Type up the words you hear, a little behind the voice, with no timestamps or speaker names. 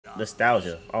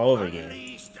nostalgia all over again.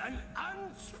 Unleashed an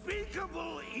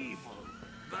unspeakable evil,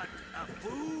 but a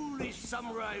foolish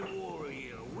samurai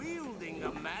warrior wielding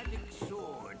a magic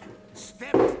sword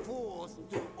stepped forth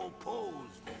to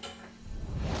oppose them.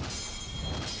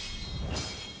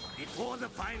 Before the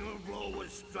final blow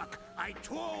was struck, I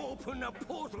tore open a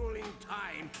portal in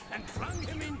time and flung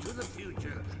him into the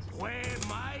future, where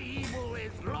my evil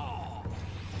is law.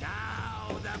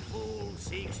 Now the fool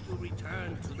seeks to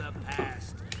return to the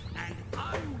past and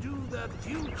undo the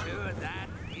future that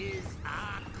is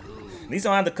Aku. At least I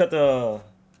don't have to cut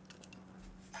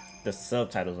the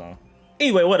subtitles on.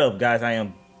 Anyway, what up, guys? I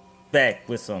am back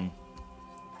with some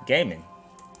gaming.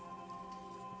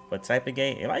 What type of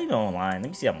game? Am I even online? Let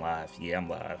me see. I'm live. Yeah, I'm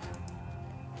live.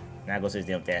 Now I go to this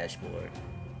damn dashboard.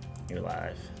 You're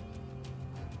live.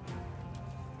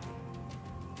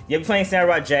 Yeah, we playing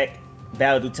Samurai Jack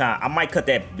Battle Through Time. I might cut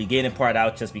that beginning part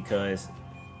out just because,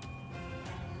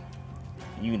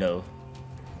 you know,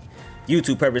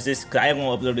 YouTube purposes. Cause I am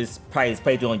gonna upload this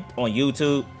playthrough on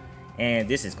YouTube, and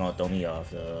this is gonna throw me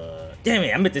off. Damn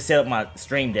it! I meant to set up my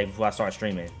stream deck before I start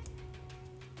streaming.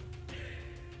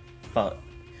 Fuck.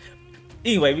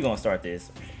 Anyway, we're gonna start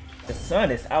this. The sun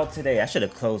is out today. I should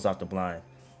have closed off the blind.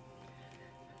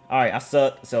 Alright, I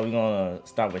suck, so we're gonna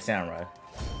start with Samurai.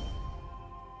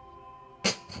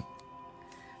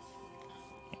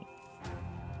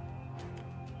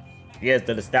 Yes,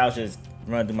 the nostalgia is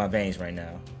running through my veins right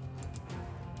now.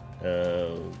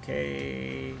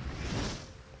 Okay.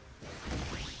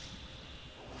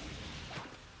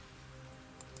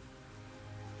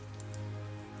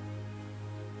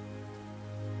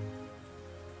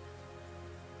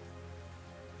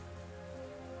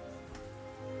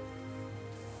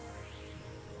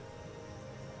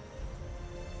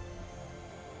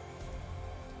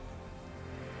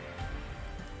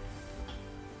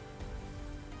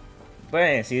 But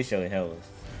I didn't see it showing Hellas.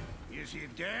 Is he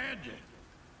dead?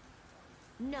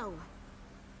 No,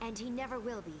 and he never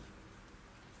will be.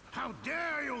 How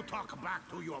dare you talk back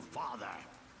to your father?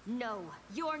 No,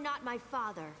 you're not my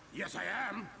father. Yes, I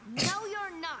am. No,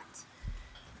 you're not.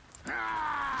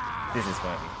 Ah! This is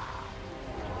funny.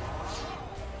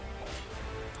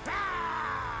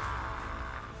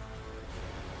 Ah!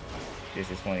 This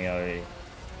is funny already.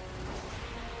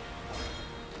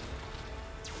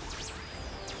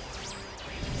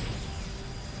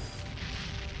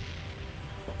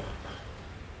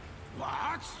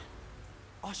 What?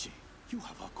 Ashi, you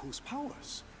have Aku's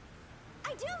powers.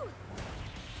 I do.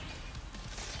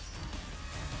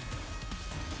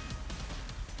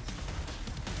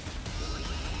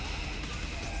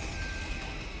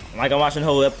 Like I'm watching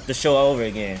the show over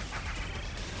again.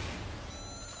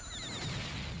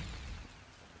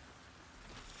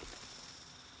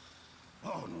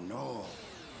 Oh no.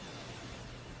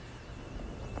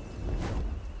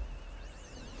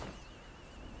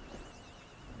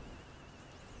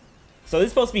 So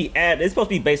it's supposed to be it's supposed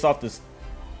to be based off this.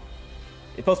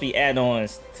 It's supposed to be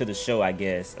add-ons to the show, I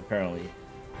guess. Apparently.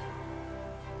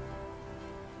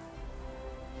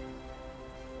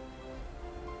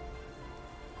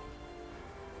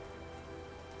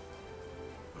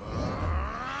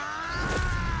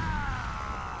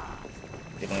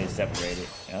 They're gonna get separated.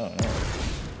 I don't know.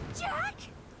 Jack!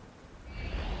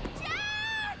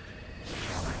 Jack!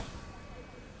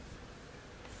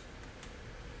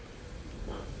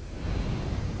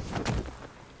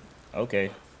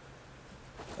 Okay.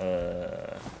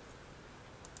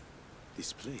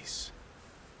 This place.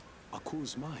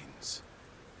 Aku's mines.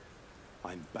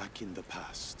 I'm back in the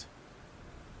past.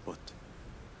 But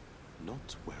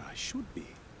not where I should be.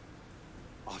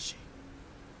 Ashi.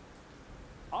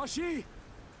 Ashi!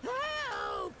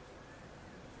 Help!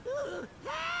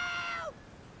 Help!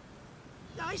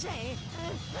 I say.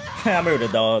 I remember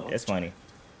the dog. That's funny.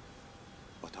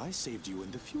 But I saved you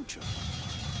in the future.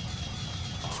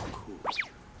 Aku.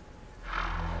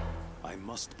 I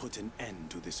must put an end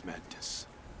to this madness.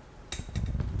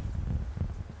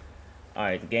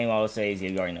 Alright, the game always says, yeah,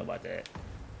 you already know about that.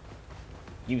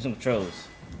 Give me some controls.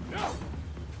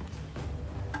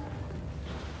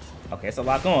 Okay, it's a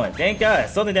lock on. Thank God.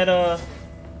 Something that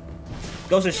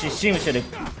Ghost of Tsushima should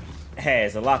have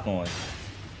has a lock on.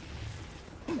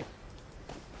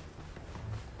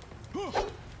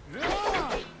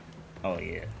 Oh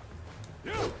yeah.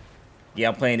 Yeah,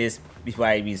 I'm playing this before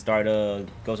I even start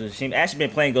Ghost of Tsushima. Actually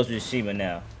been playing Ghost of Tsushima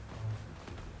now.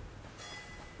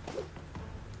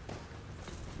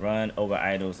 Run over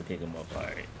idols to pick them up.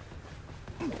 Alright.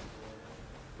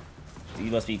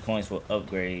 These must be coins for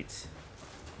upgrades.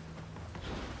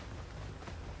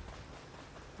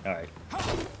 Alright.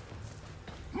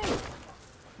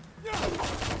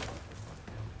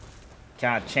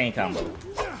 Can I chain combo?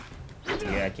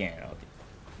 Yeah, I can. Okay.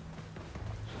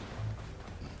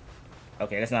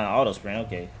 Okay, that's not an auto sprint.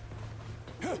 Okay.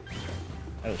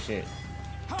 Oh shit.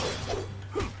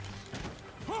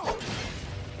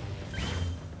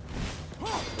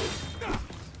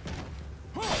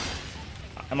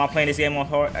 Am I playing this game on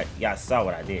hard? Yeah, I saw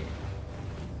what I did.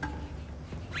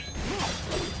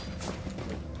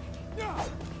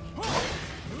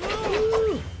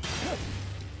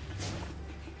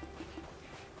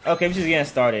 Okay, we're just getting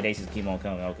started. They just keep on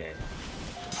coming. Okay.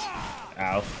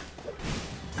 Ow.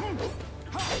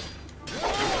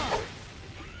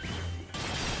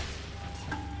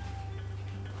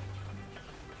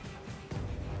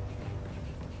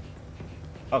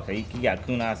 Okay, you got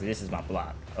kunai, so this is my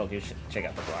block. Okay, check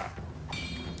out the block.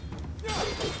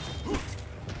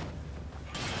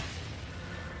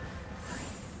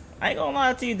 I ain't gonna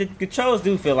lie to you, the controls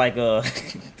do feel like Ghost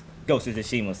of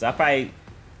Tsushima, so I probably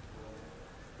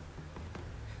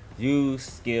use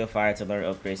skill fire to learn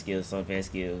upgrade skills, some advanced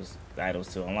skills,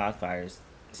 items to unlock fires,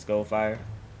 skull fire,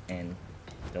 and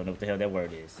don't know what the hell that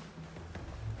word is.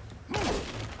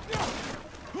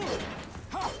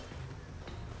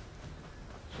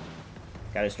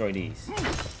 Gotta destroy these.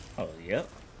 Oh, yep.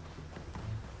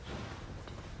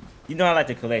 You know I like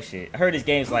to collect shit. I heard this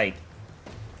game's like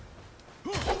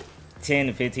 10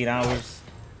 to 15 hours,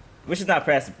 which is not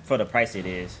priced for the price it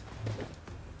is.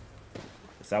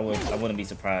 So I wouldn't be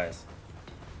surprised.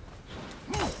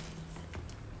 I'm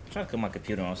trying to put my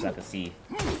computer on so I can see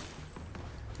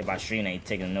if my stream ain't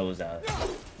taking the nose out.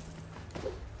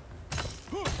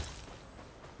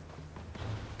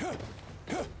 I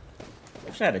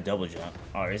wish I had a double jump.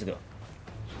 Alright, let's go.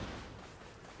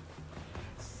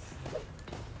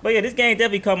 But yeah, this game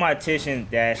definitely caught my attention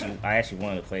that I actually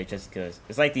wanted to play just because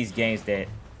it's like these games that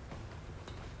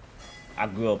I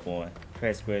grew up on.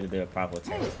 Press square to do proper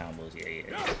attack combos.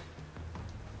 Yeah.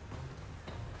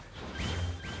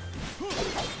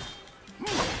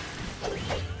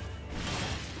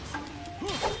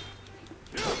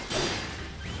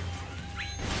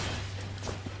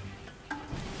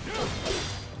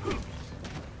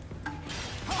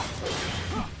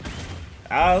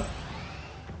 Ow.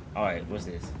 Alright, what's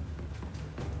this?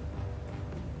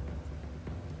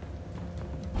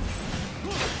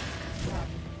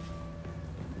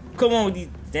 Come on with these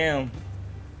damn.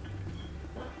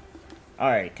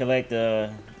 Alright, collect do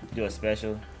a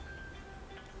special.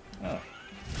 Oh.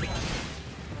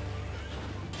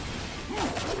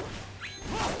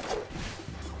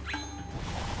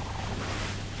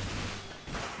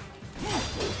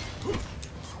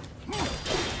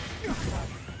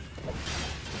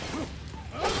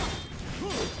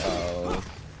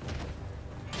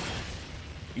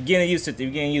 You're getting used to it. You're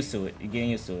getting used to it. You're getting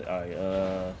used to it.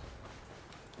 Alright,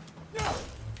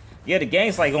 yeah, the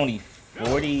game's like only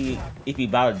 40 if you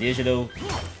buy the digital.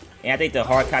 And I think the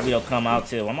hard copy will come out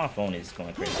too. Well, my phone is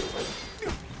going crazy.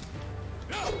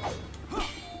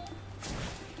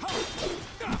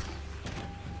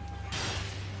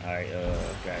 Alright,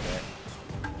 grab that.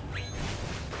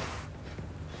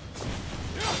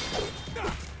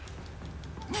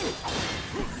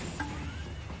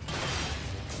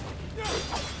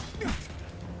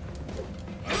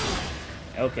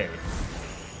 Okay.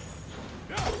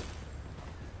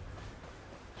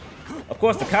 Of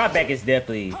course, the combat is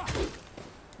definitely.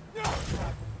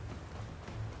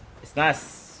 It's not.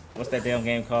 What's that damn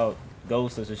game called?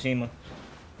 Ghost of Tsushima.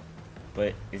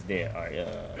 But it's there. Alright,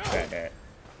 grab that.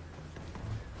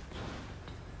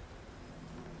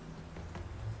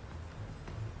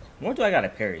 What do I got to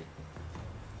parry?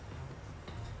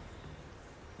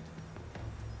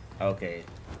 Okay.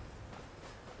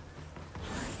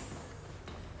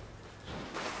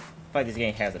 I feel like this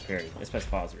game has a parry. Let's press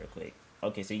pause real quick.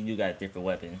 Okay, so you do got different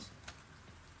weapons.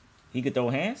 He could throw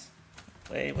hands?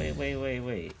 Wait.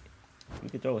 You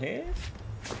could throw hands?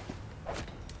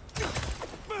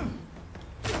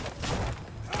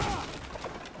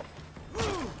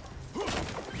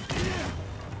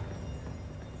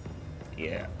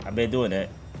 Yeah, I've been doing that.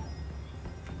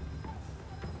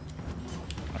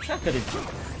 I'm trying to cut it.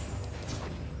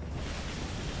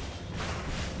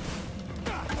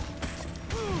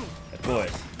 Of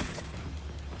course.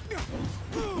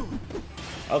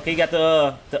 Okay, you got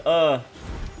I'll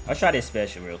try this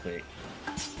special real quick.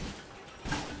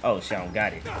 Oh, shit, I don't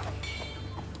got it.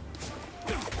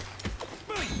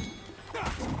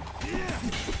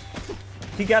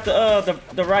 He got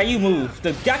the Ryu move.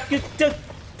 The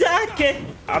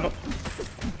I don't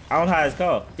know how it's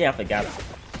called. Yeah, I forgot it.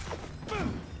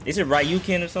 Is it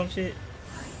Ryuken or some shit?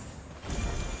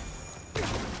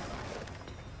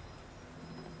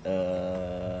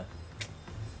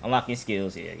 Unlocking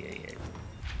skills. Yeah.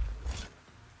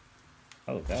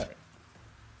 Oh, God.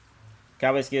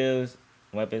 Combat skills.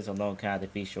 Weapons alone can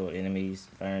defeat short enemies.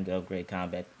 Learn to upgrade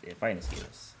combat and fighting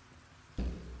skills.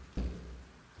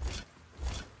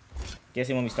 Guess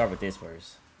he want me to start with this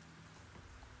first.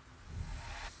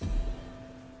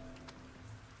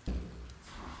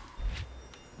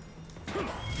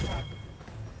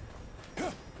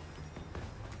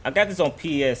 I got this on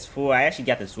PS4. I actually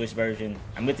got the Switch version.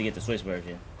 I meant to get the Switch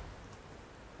version.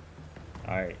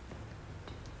 Alright.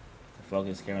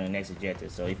 Focus carrying the next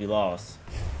objective. So if you lost,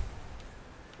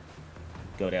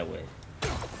 go that way.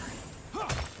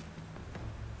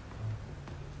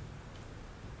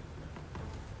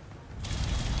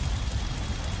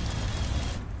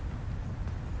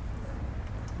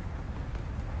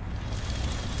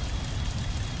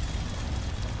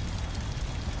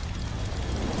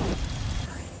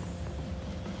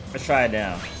 Let's try it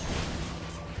down.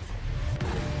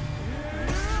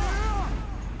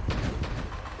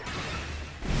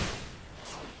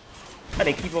 How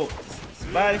they keep on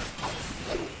spotting?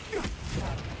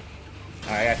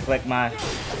 Alright, I gotta collect my.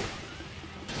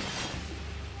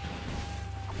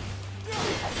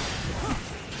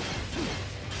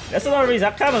 That's another reason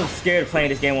I'm kind of scared of playing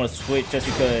this game on a Switch, just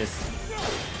because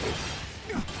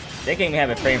they can't even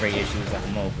have frame rate issues like a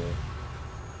mobile.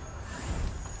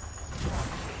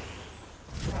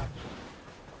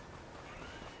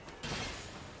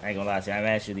 I ain't gonna lie to you, I'm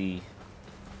actually.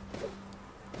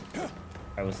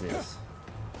 How was this?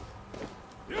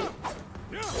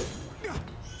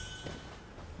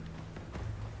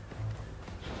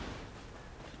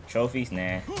 Trophies?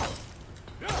 Nah.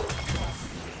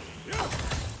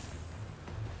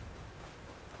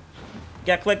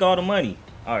 Gotta collect all the money.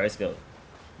 Alright, let's go.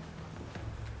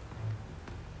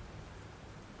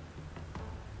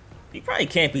 You probably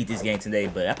can't beat this game today,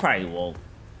 but I probably won't.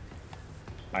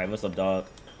 Alright, what's up, dog?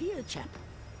 Dear chap.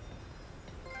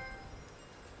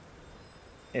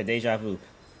 Yeah, deja vu.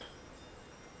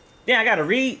 Damn, I gotta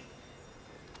read.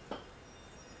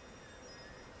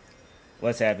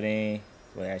 What's happening?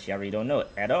 Well, actually, I really don't know it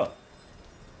at all.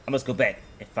 I must go back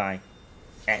and find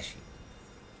Ashy.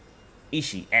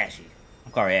 Ashy.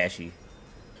 I'm calling her Ashy.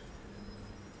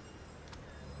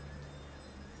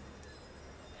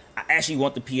 I actually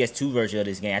want the PS2 version of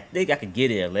this game. I think I could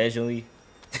get it allegedly.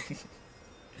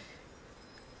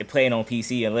 And play it on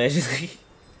PC allegedly.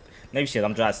 Maybe shit,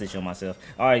 I'm dry stitching on myself.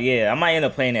 Alright, yeah, I might end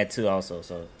up playing that too also,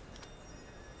 so.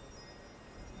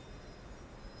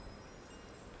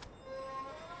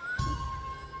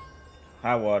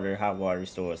 Hot water,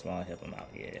 restore small, help him out,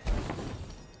 yeah.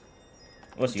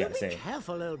 What's you got to say? Be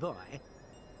careful, old boy.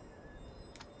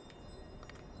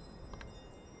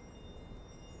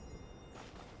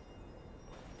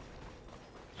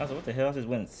 Also, what the hell is this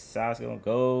when size gonna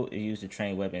go? It used to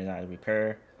train weapons, not to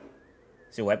repair.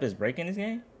 See, weapons break in this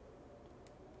game?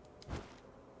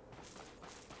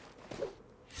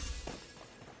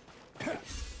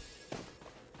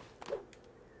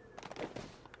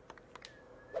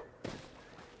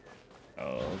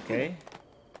 Okay.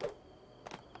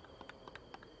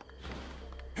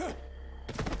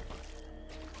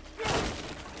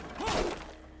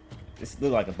 This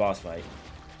look like a boss fight.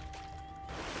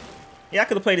 Yeah, I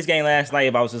could have played this game last night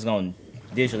if I was just gonna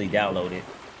digitally download it.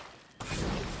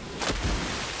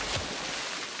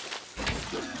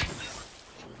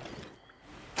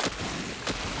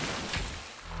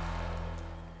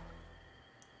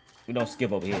 We don't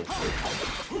skip over here.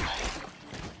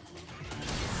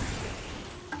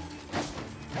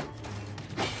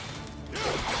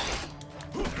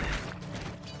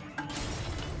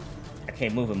 I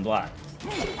can't move and block.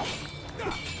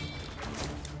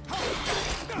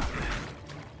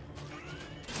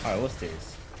 Alright, what's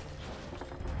this?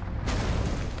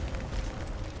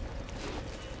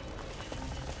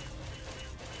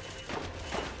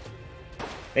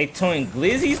 They towing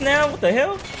glizzies now? What the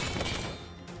hell?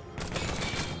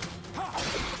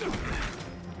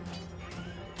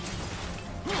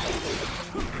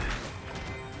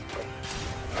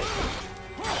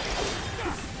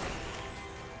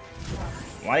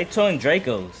 Why they towing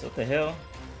Dracos? What the hell?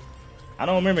 I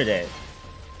don't remember that.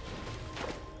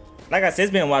 Like I said,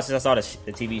 it's been a while since I saw the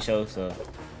TV show, so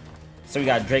we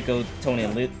got Draco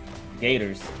towing lit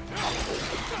gators.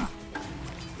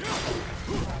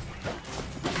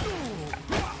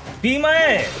 Beat my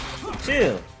ass!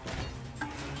 Chill.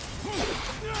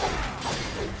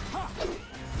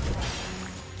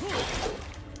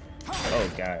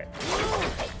 Oh god.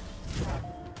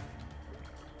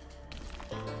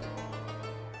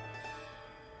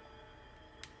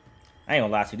 I ain't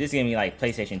gonna lie to you, this gave me like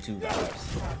PlayStation 2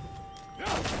 vibes.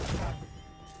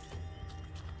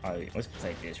 Alright, let's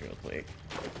take this real quick.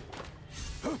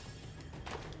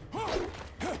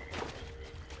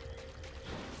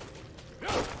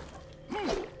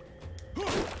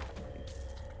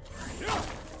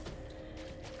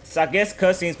 So I guess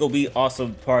cutscenes gonna be also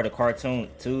part of the cartoon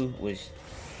too, which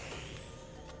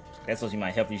that's what you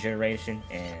might help your generation,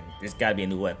 and this gotta be a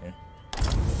new weapon.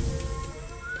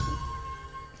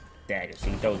 Daggers, so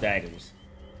you can throw daggers.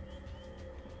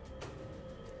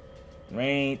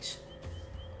 Range.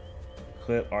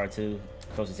 Equip R2,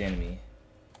 closest enemy.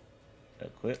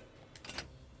 Equip.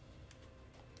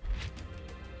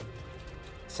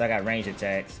 So I got range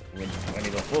attacks when they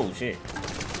go. Oh shit.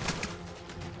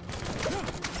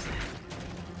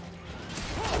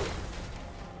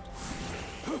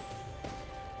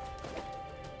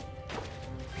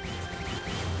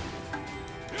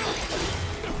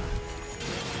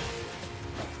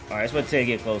 Alright, let's wait till they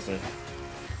get closer.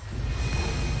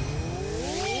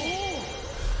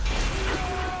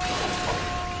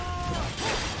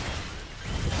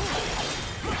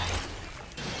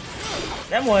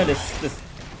 That one, the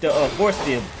force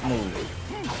field move.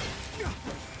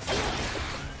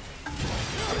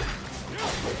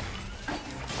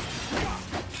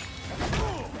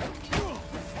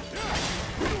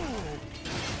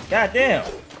 God damn!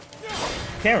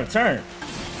 Can't return.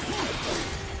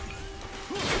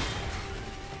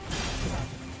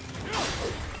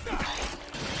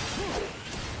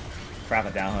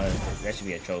 Crocodile Hunter. That should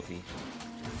be a trophy.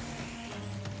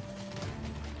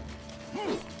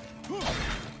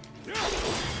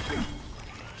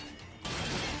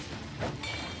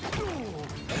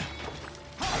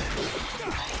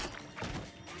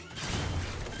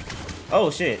 Oh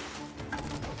shit.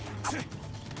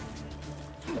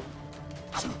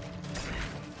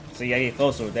 So yeah, get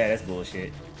closer with that. That's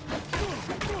bullshit.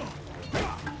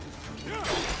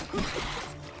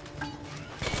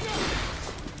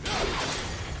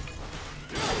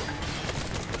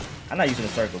 I'm not using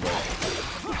the circle, bro.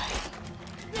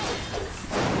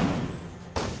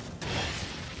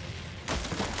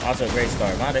 Also a great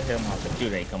start. Why the hell my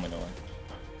computer ain't coming on?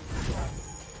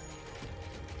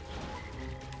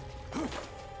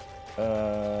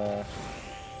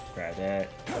 Grab that.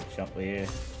 Jump over here.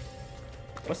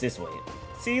 What's this way?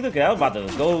 See, look, I was about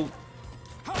to go.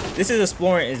 This is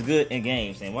exploring is good in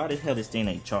games, and why the hell this thing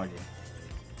ain't charging?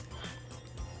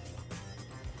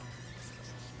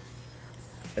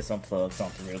 Let's unplug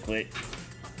something real quick.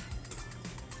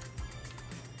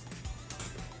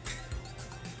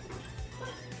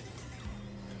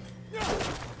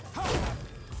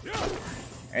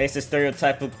 Hey, it's the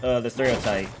stereotype of the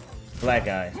stereotype black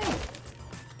guy.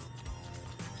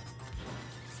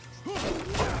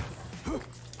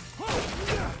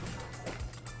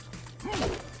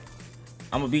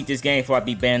 I'm gonna beat this game before I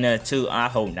beat Bayonetta 2. I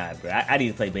hope not, bro. I need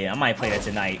to play Bayonetta. I might play that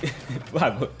tonight.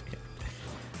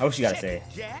 What you gotta say?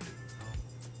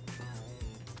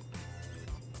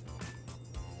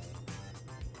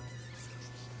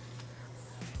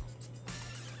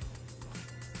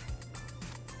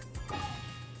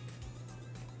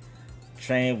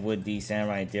 Train with the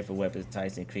samurai different weapons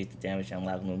types to increase the damage and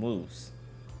unlock new moves.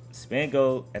 Spend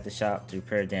gold at the shop to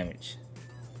repair damage.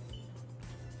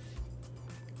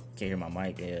 Can't hear my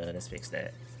mic. Yeah, let's fix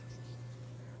that.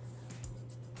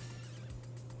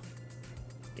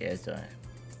 Yeah, it's done.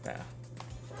 Wow.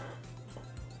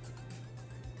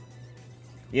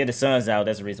 Yeah, the sun's out.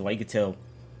 That's the reason why. You can tell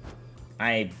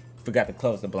I ain't forgot to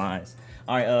close the blinds.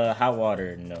 Alright, hot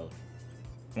water, no.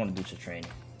 I want to do some training.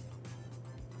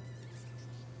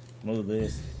 Move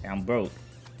this. I'm broke.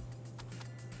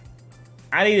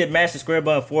 I need to mash the square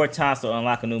button 4 times to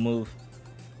unlock a new move.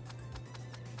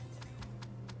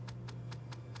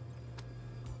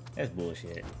 That's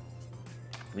bullshit.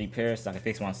 Repair so I can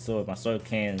fix my sword. My sword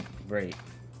can break.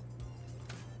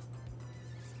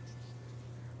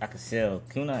 I can sell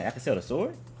kunai. I can sell the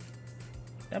sword?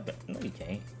 No, you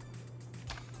can't.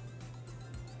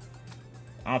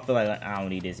 I don't feel like I don't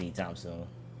need this anytime soon.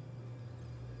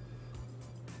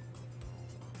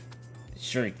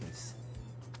 Shurikens.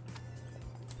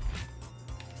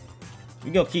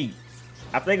 We gonna keep.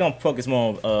 I think I'm gonna focus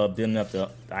more on building up the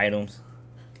items.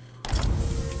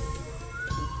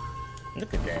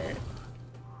 Look at that.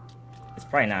 It's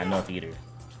probably not enough either.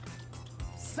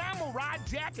 Samurai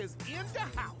Jack is in the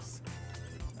house.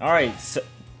 All right, so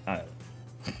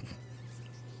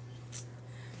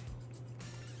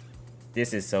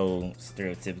this is so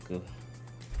stereotypical.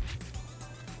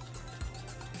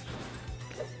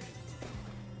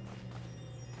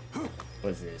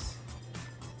 What is this?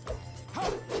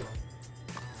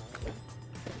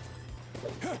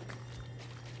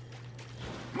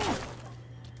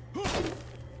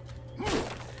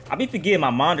 I be forgetting my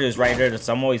monitor is right here,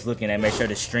 so I'm always looking at make sure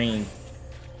the stream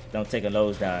don't take a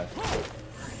nosedive.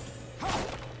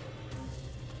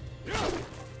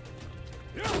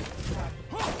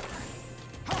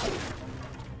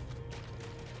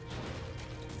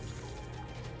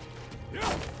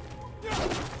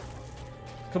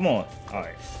 Come on. All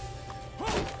right.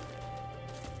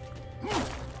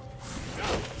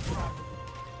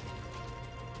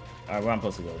 All right, where I'm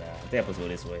supposed to go now? I think I'm supposed to go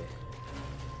this way.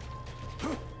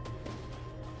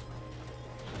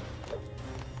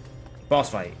 Boss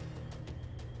fight.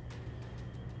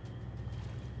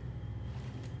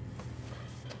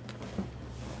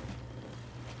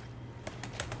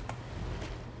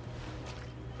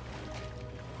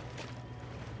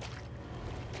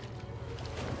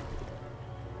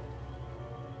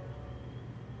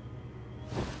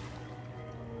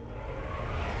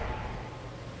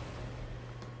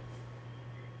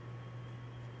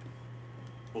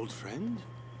 Old friend?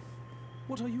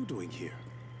 What are you doing here?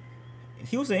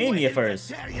 He was in India first.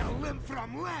 Tear you limb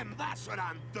from limb, that's what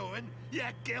I'm doing. You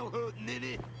gill-hoot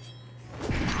ninny.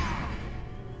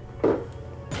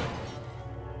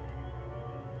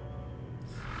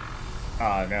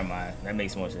 Oh, never mind. That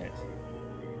makes more sense.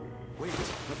 Wait,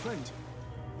 my friend.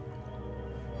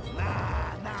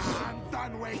 Nah, I'm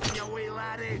done waiting, you wee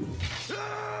laddie.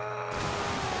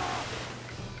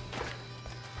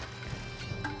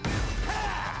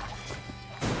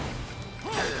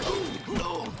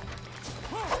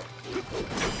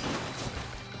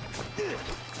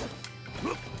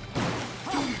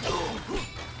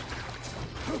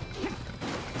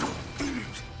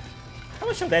 How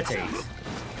much of that takes?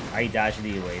 I dodged it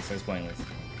either way, so it's pointless.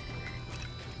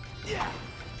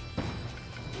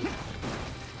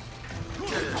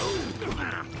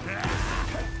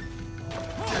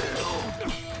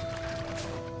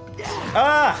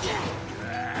 Ah!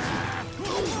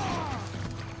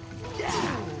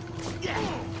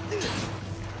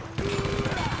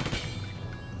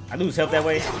 I lose health that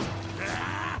way.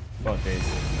 Fuck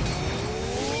this.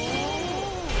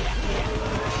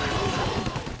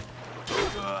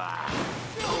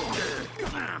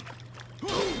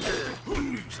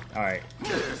 Alright.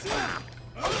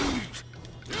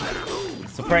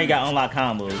 Supreme got unlocked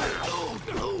combos.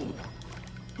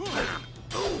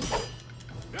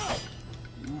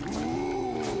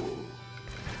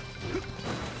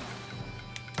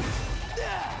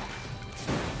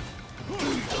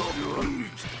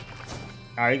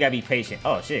 Alright, you gotta be patient.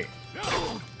 Oh shit.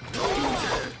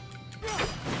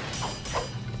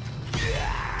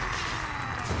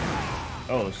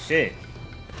 Oh shit.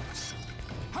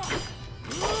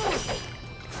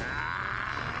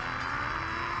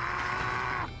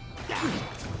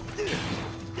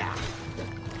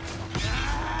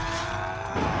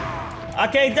 I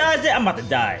can't dodge it. I'm about to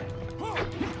die.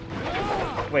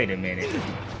 Wait a minute.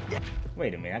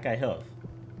 Wait a minute. I got health.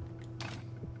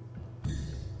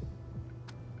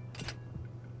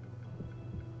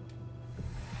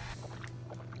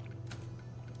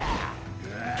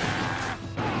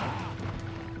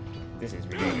 This is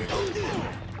ridiculous.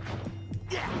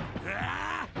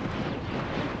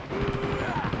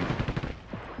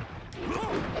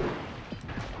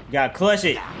 You gotta clutch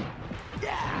it.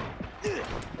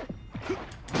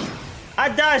 I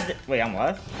dodged it. Wait, I'm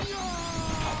what?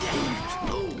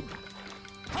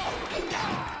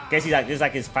 Guess he's like, this is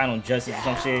like his final justice or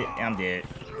some shit, and I'm dead.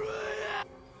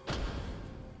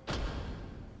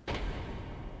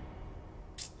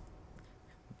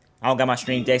 I don't got my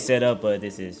stream deck set up, but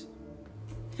this is...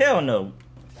 Hell no.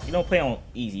 You don't play on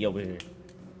easy over here.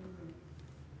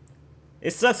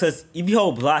 It sucks because if you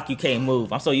hold block, you can't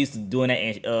move. I'm so used to doing that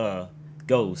in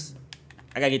Ghost.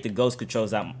 I gotta get the Ghost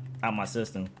controls out my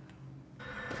system.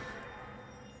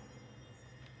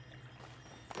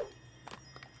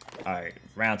 Alright,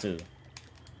 round 2.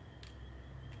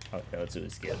 Oh, L2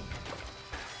 is skill.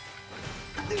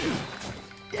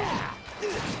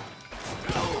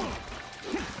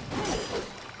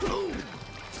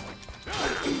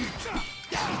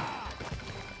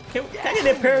 Can I get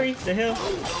that parry? The hell?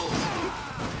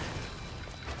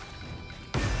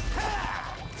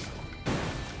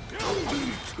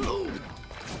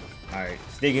 Alright,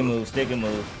 stick and move, stick and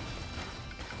move.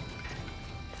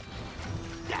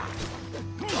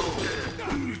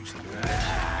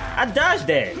 I dodged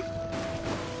that.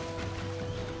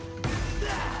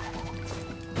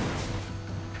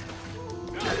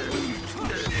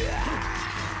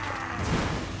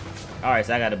 Alright,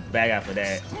 so I got a bag out for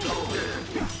that.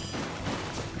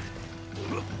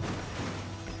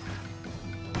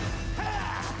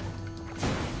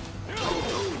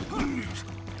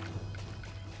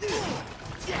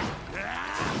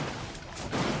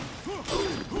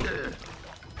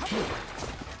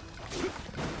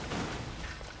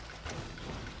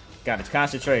 Gotta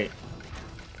concentrate.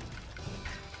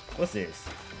 What's this?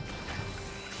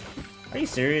 Are you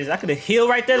serious? I could have healed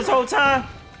right there this whole time?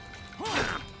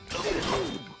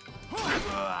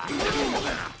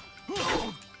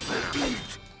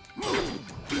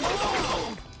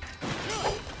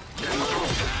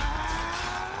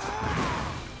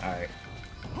 Alright.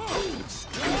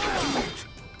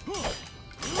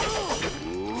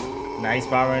 Now he's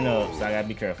powering up, so I gotta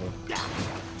be careful.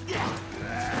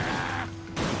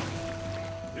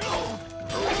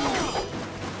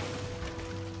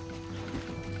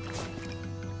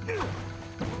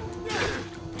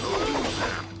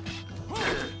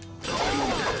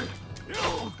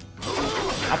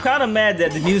 I'm kind of mad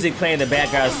that the music playing in the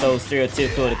background is so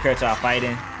stereotypical of the character I'm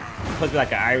fighting. It's supposed to be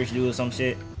like an Irish dude or some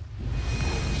shit.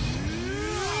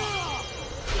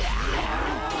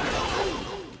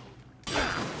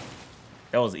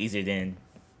 That was easier than...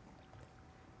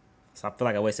 So I feel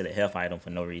like I wasted a health item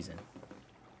for no reason.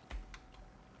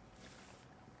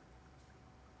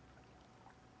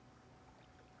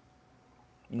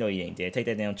 You know you ain't dead. Take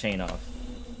that damn chain off.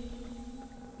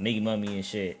 Nigga mummy and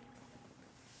shit.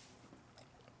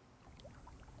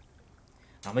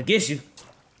 I'ma get you.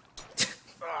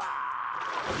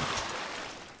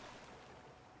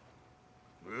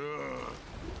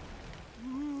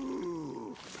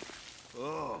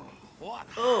 What?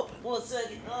 Oh, 1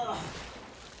 second.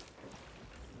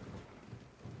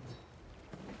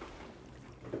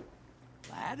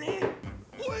 Laddie?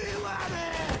 Wee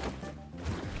Laddie!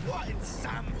 What in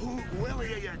Sam Hoot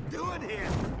Willie are you doing here?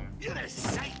 You're a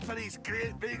sight for these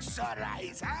great big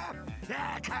sunrise, huh?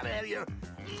 Yeah, come here, you.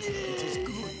 It is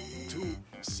good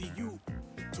to see you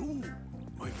too,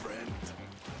 my friend.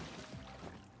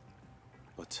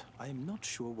 But I am not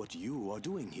sure what you are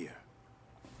doing here.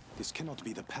 This cannot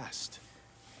be the past.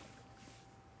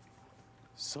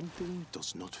 Something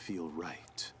does not feel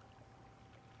right.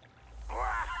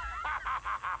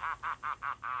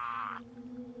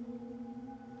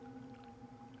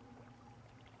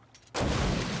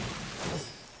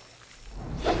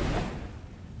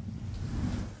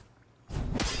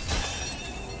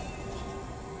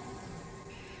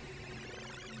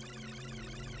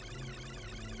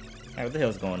 Hey, what the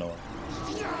hell's going on?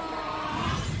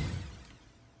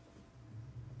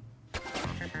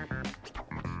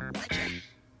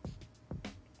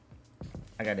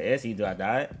 I got the S. Either I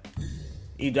died.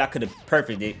 Either I could have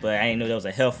perfected it, but I didn't know there was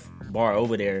a health bar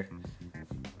over there.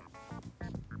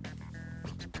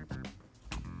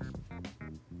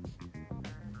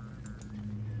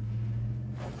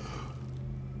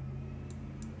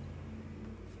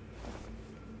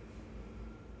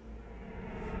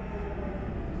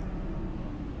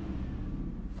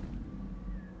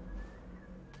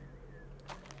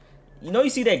 You know,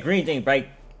 you see that green thing, right?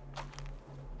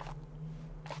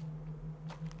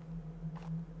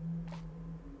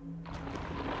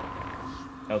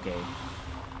 Okay.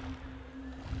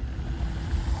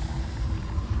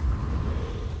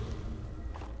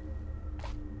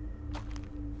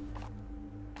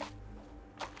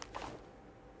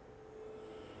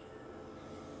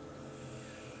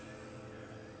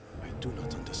 I do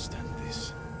not understand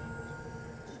this.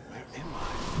 Where am I?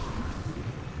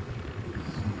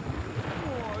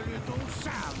 Oh, little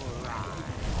samurai.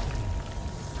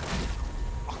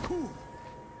 Aku!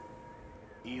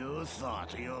 You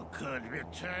thought you could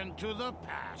return to the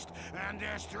past and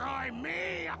destroy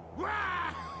me?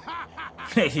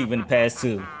 He went past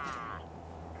too.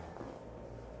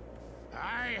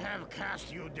 I have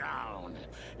cast you down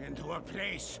into a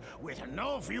place with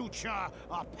no future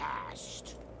or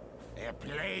past. A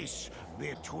place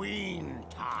between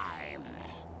time.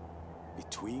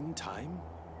 Between time?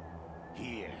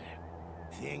 Here,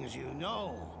 things you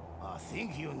know or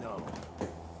think you know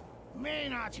may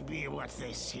not be what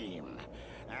they seem.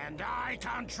 And I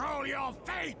control your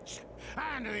fate!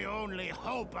 And the only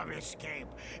hope of escape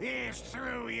is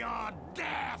through your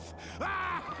death!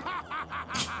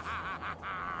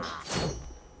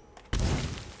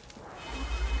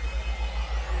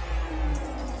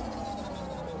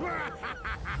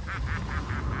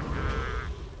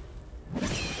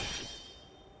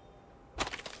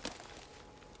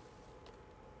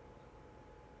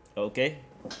 Okay.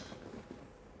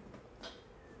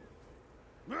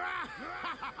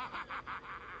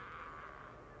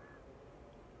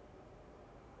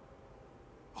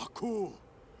 Aku!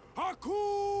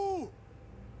 Aku!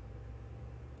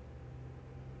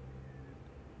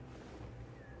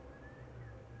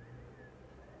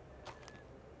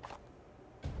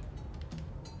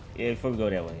 Yeah, before we go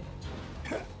that way.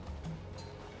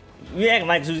 We act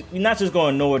like we're not just gonna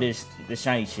ignore this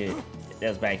shiny shit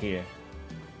that's back here.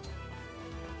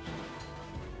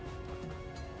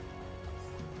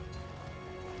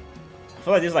 I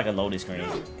feel like this is like a loaded screen.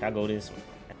 Can I go this way?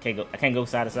 I can't go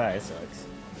side to side. It sucks.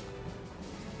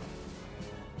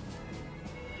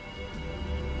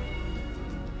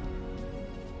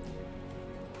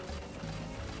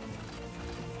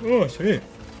 Oh shit.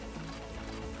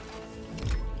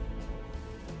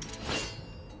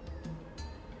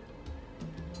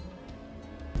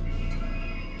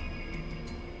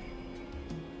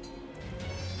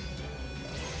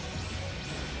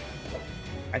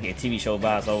 I get TV show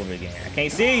vibes over again. I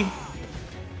can't see.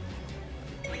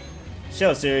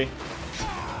 Shut up, Siri.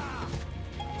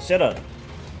 Shut up.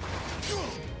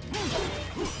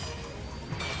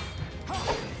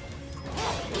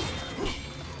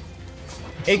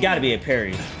 It gotta be a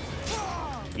parry.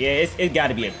 Yeah, it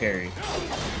gotta be a parry.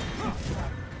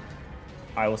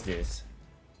 Alright, what's this?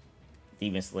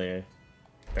 Demon Slayer.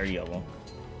 30 of them.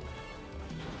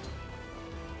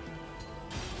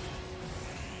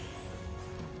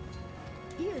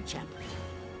 Here, champ.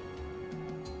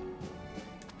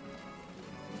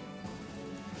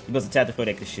 You must attack the foot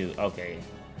that can shoot. Okay.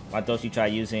 Why don't you try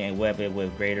using a weapon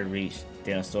with greater reach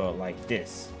than a sword like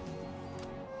this?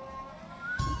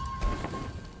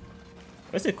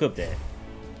 Let's equip that.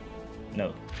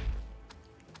 No.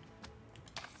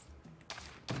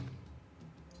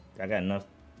 I got enough.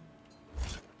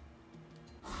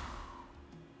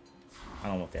 I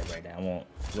don't want that right now. I want,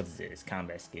 what is this?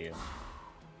 Combat skill.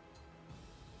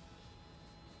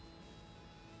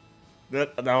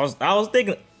 Look, I was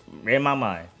thinking, read my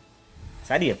mind.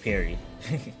 So I need a parry.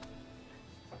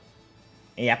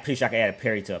 Yeah, I'm pretty sure I can add a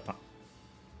parry to a pump.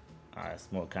 Alright, it's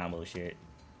more combo shit.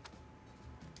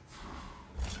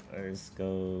 Let's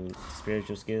go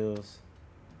spiritual skills.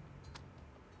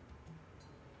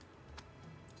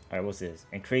 Alright, what's this?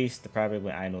 Increase the probability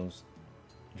when items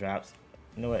drops.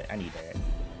 You know what? I need that.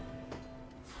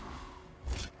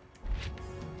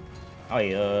 Oh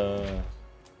yeah.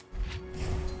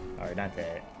 Alright, not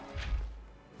that.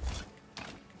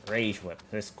 Rage weapon.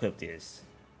 Let's equip this.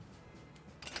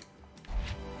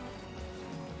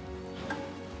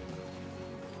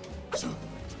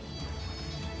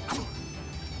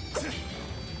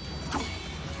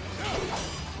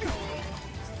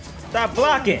 Stop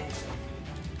blocking!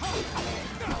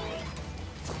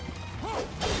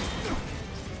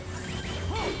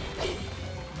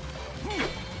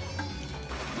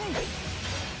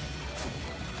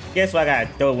 Guess what I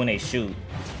gotta throw when they shoot?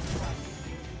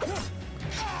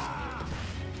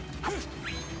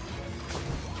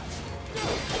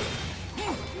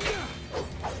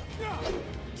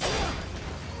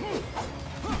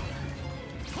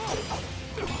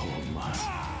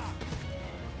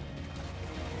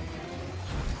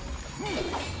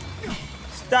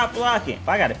 Stop blocking! If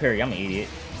I got a parry, I'm an idiot.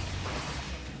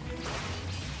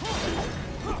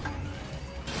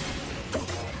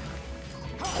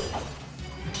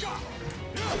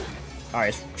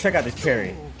 Alright, check out this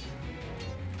parry.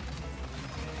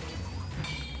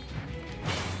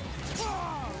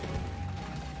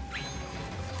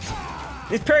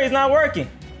 This parry is not working.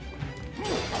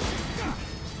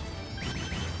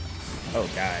 Oh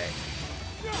god.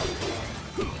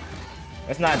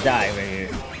 Let's not die right here.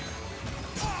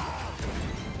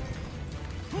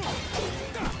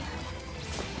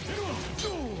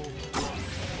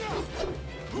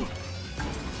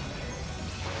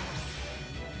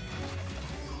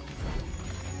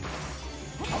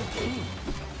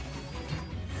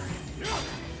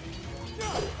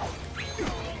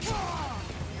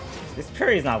 This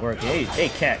parry's not working. They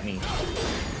capped me.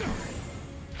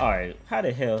 Alright, how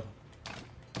the hell?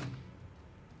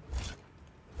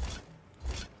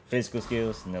 Physical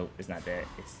skills? Nope, it's not that.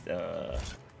 It's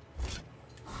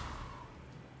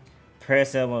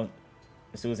press L1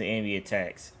 as soon as the enemy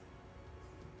attacks.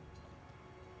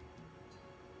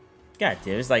 God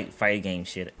damn, it's like fighting game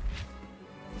shit.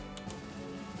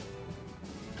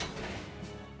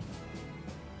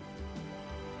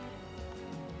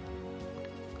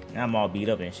 Now I'm all beat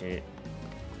up and shit.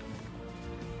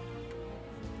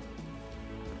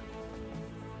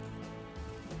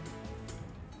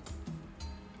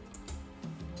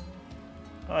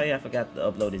 Oh yeah, I forgot to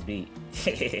upload this beat.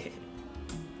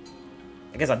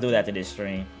 I guess I'll do that after this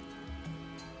stream.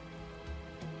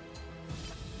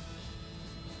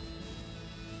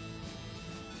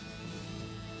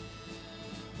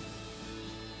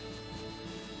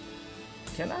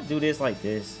 Can I do this like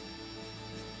this?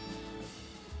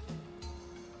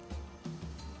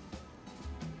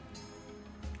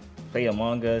 Play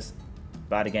Among Us,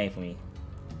 buy the game for me.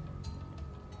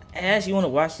 I actually want to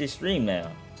watch this stream now.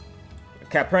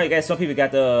 Apparently, guys, some people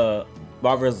got the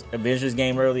Marvel's Avengers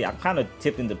game early. I'm kind of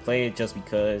tipping to play it just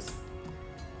because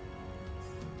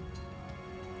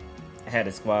I had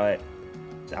a squad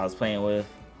that I was playing with.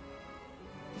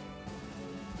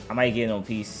 I might get it on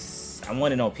PC. I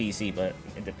want it on PC, but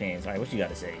it depends. All right, what you got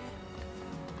to say?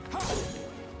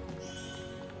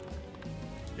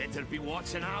 Better be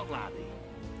watching out, laddie.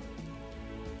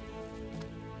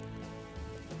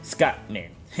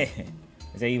 Scotsman.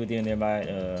 Is that even doing nearby?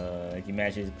 You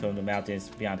manage to climb the mountains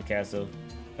beyond the castle.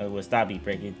 Will stop you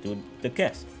breaking through the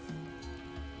castle.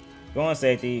 Go on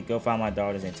safety. Go find my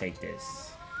daughters and take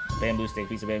this. Bamboo stick.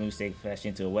 Piece of bamboo stick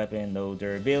fashioned into a weapon. No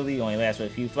durability. Only lasts for a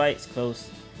few fights. Close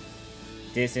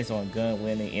distance on gun.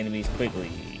 Winning enemies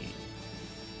quickly.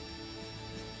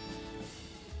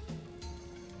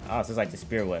 Oh, so it's like the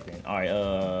spear weapon. Alright,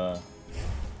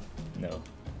 no.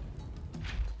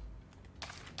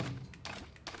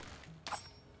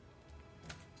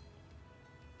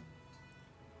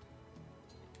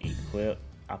 Equip.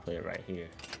 I'll put it right here.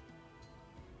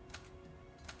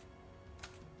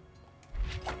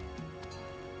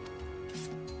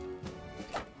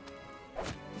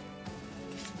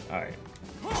 Alright.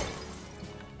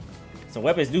 So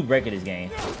weapons do break in this game.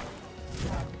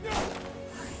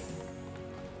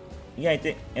 You got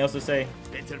anything else to say?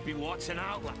 Better be watching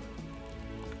out, lad.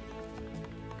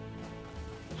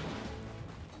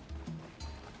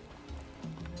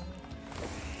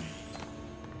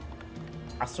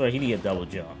 I swear he need a double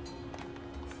jump.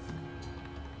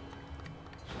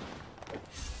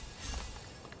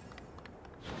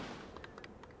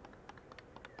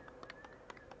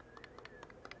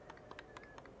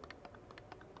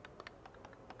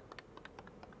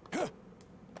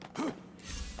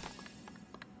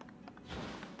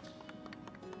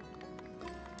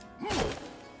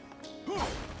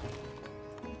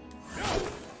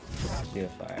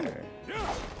 Fire.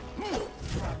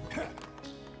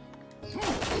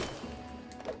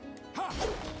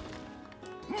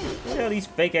 What the hell are these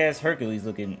fake ass Hercules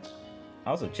looking?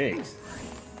 Also chicks.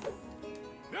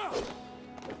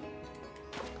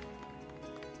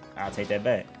 I'll take that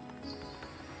back.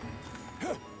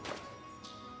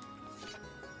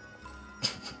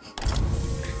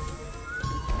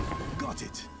 Got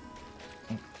it.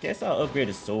 Guess I'll upgrade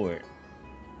the sword.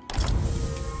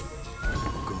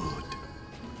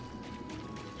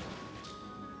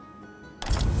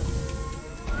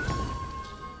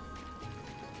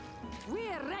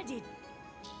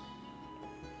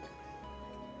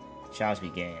 Challenge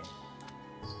began.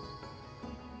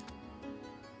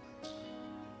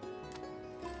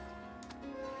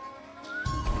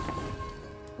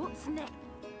 What's next?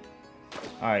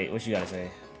 All right, what you gotta say?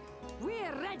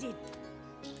 We're ready.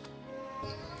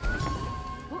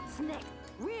 What's next?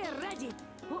 We're ready.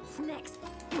 What's next?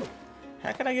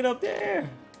 How can I get up there?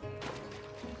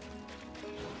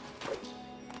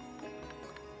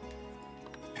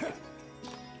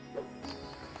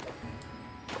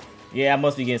 Yeah, I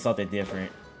must be getting something different.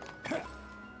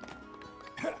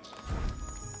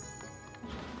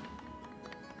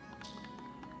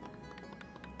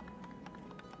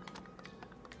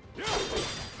 Not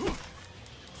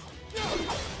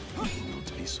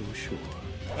be so sure.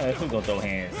 Who's gonna throw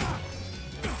hands?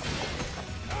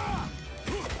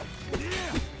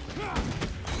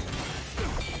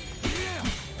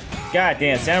 God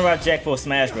damn, Samurai Jack for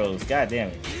Smash Bros. God damn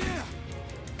it.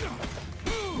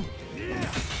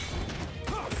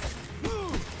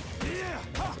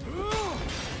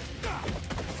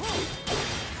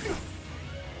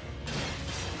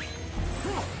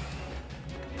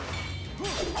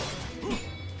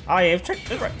 Oh yeah,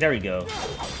 right. There we go.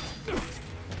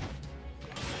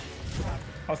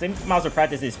 Oh, so might as well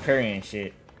practice this parrying and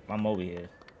shit. I'm over here.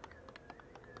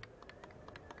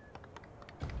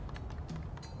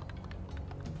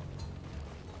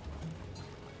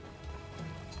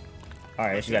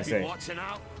 Alright, what you gotta say? Watching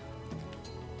out.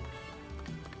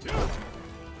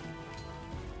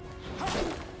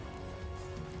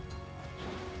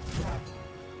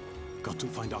 Got to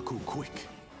find Aku quick.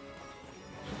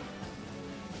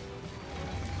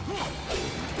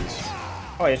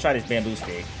 Oh yeah, try this bamboo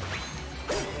stick.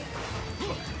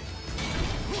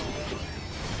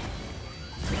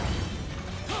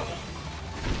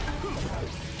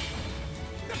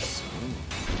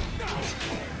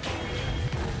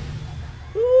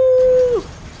 Woo!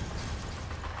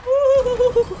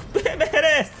 Woo!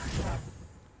 Badass!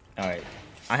 Alright.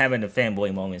 I'm having a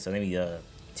fanboy moment, so let me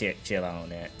chill out on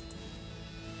that.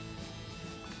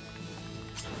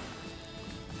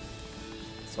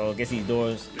 So I guess these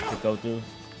doors to go through.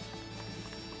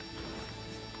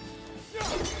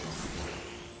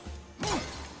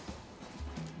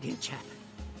 Good chap.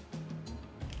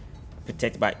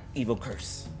 Protected by evil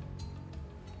curse.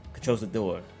 Controls the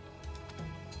door.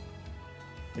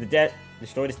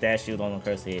 Destroy the stash shield on the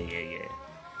cursed head. Yeah.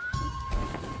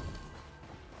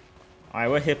 Alright,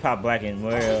 where Hip Hop Black and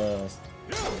where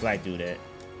Black do that?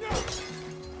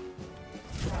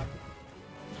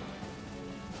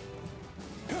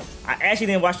 I actually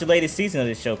didn't watch the latest season of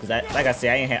this show because, like I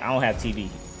said, I don't have TV.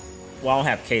 Well, I don't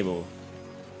have cable.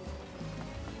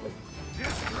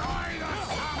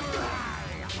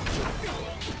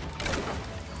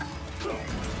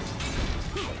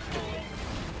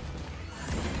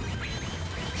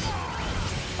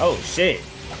 Oh shit!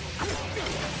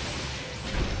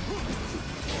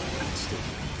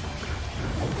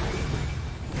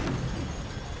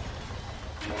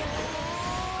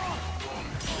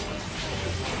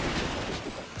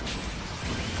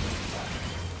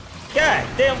 God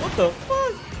damn, what the fuck?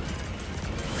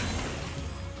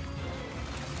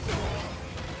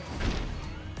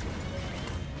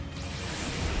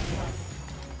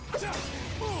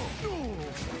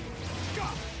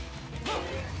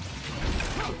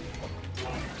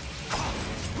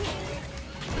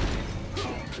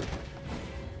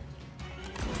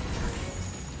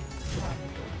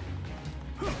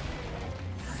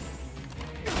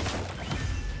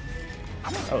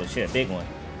 Oh shit, a big one.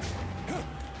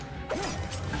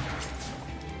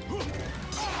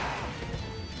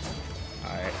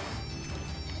 Alright.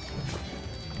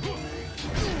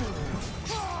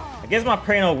 I guess my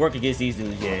prayer don't work against these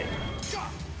dudes yet.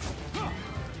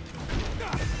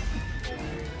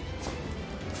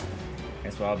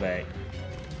 That's all back.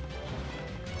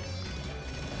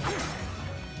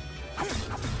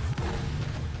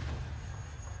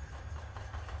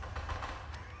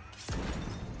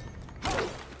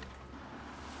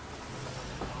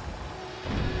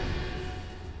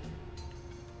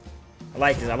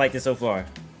 I like this so far.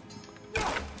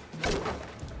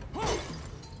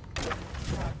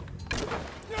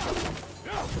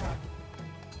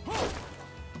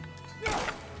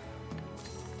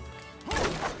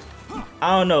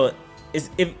 I don't know. If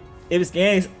it's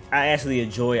games I actually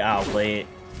enjoy, I'll play it.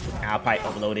 I'll probably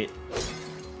upload it.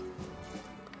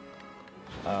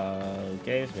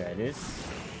 Okay, let's try this.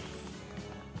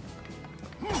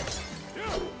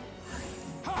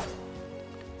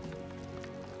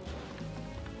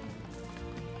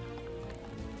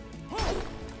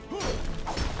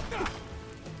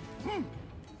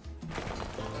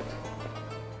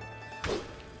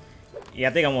 Yeah,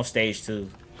 I think I'm on stage 2.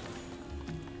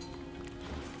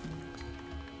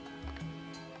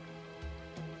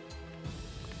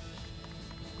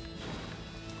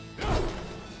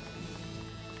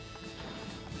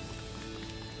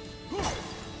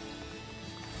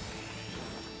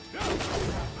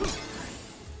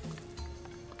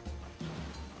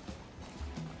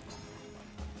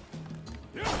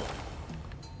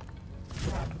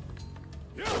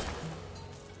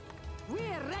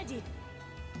 We're ready.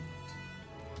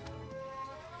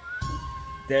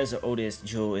 There's an Otis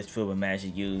jewel is filled with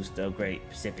magic used to upgrade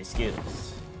specific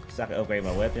skills. So I can upgrade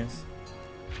my weapons.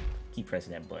 Keep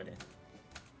pressing that button.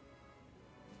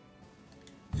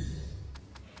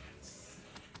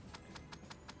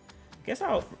 Guess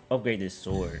I'll upgrade this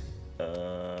sword.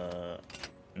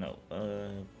 No.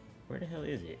 Where the hell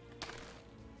is it?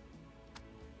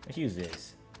 Let's use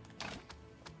this.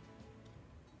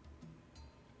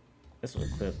 This will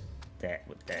equip that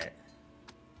with that.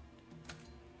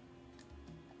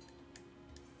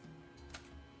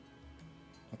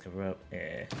 Okay,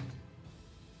 yeah.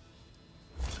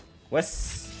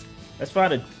 Let's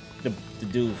find the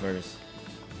dude first.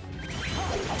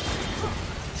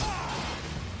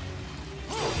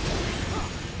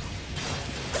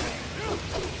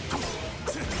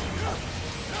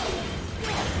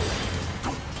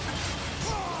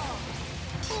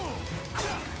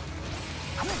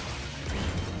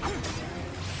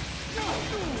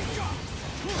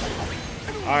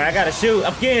 All right, I gotta shoot.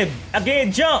 I'm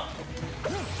getting jumped.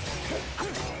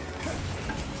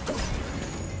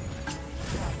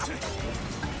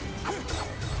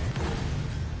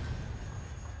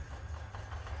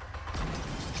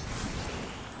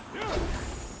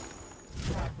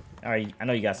 All right, I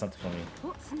know you got something for me.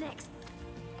 What's next?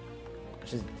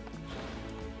 Just...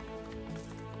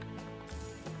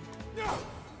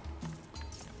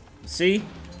 See?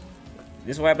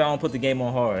 This is why I don't put the game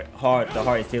on hard, the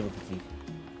hardest difficulty.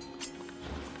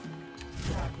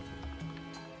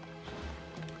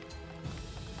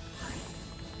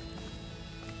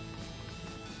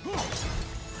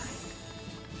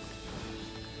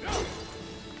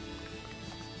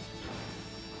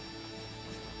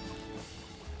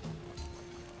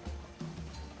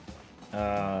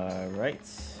 Right.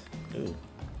 Ooh.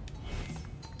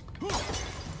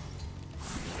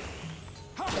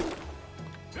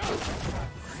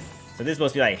 So this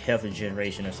must be like health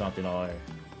regeneration or something, or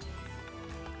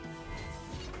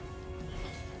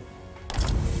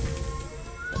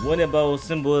wooden bow,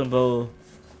 symbol bow.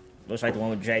 Looks like the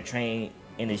one with Jack trained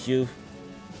in his youth.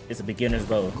 It's a beginner's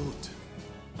bow. Good.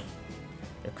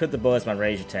 Equip the bow as my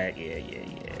range attack. Yeah.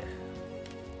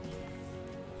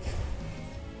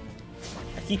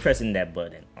 I keep pressing that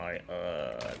button. Alright,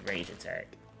 range attack.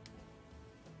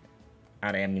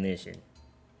 Out of ammunition.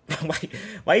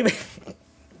 why you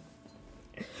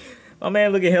my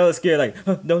man looking hella scared like,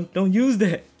 oh, don't use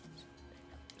that.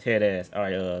 Head ass.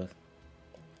 Alright, I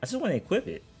just want to equip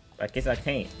it. I guess I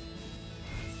can't.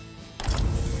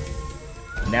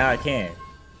 Now I can.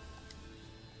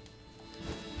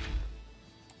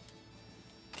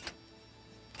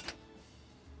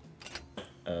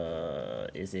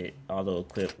 Is it auto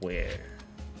equip where?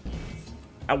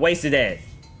 I wasted that.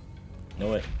 You know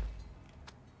what?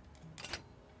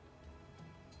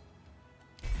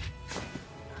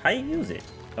 How you use it?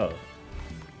 Oh.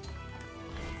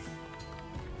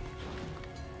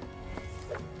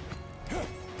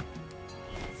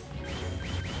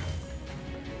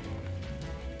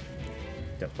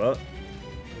 The fuck?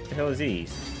 What the hell is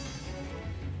these?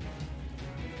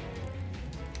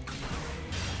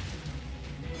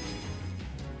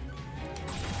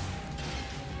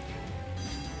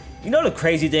 You know the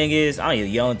crazy thing is, I don't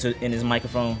even yell in his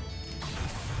microphone.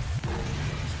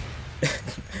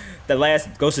 The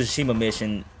last Ghost of Tsushima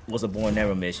mission was a Born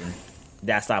Never mission.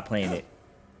 That I stopped playing it.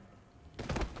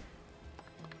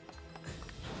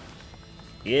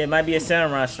 Yeah, it might be a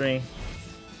samurai stream.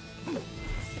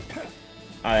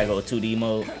 Alright, go 2D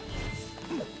mode.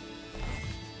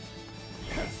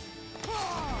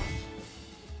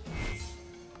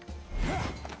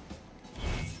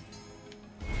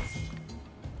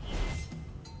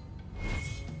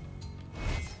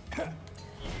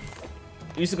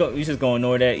 You just gonna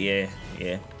ignore that? Yeah.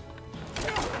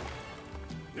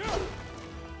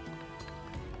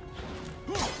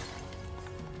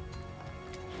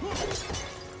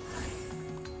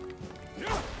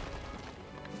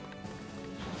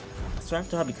 So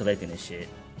after I'll be collecting this shit.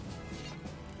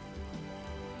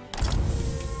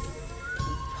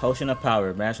 Potion of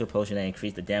power, magical potion that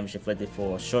increase the damage inflicted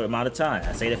for a short amount of time.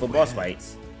 I say that for boss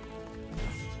fights.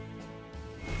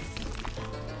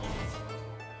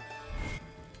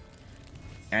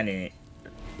 And then,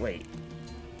 wait,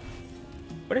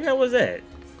 where the hell was that?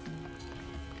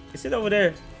 Is it over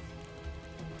there?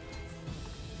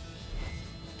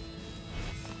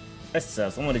 That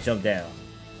sucks. I want to jump down.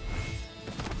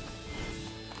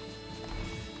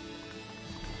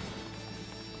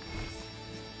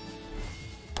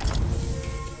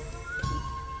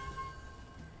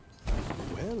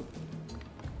 Well,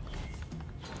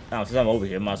 Oh, since I'm over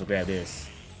here, I might as well grab this.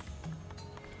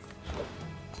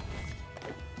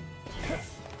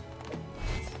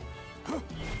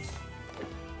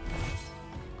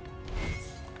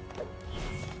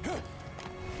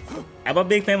 I'm a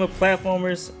big fan of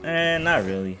platformers, and not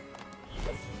really.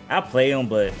 I play them,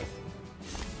 but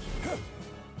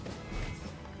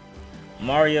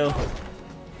Mario.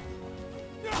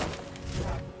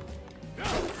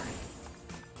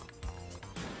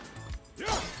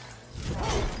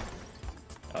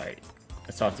 Alright,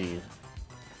 let's talk to you.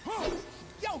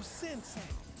 yo, Sensei.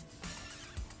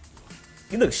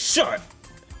 You look sharp.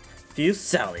 Feel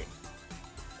solid.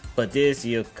 But this,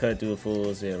 you'll cut through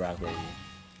fools with rock baby.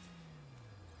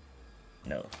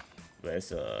 No.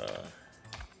 Let's,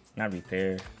 not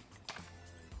repair.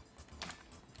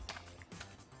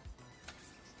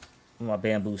 What my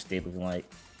bamboo stick looking like?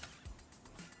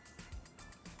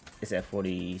 It's at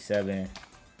 47.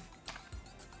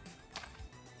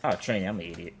 Oh, training, I'm an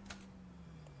idiot.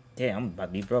 Damn, I'm about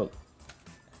to be broke.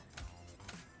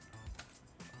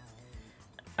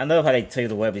 I love how they tell you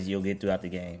the weapons you'll get throughout the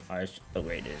game. Alright, let's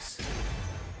upgrade this.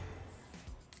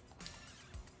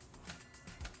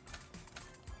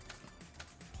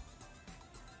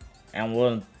 And I'm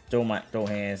willing to throw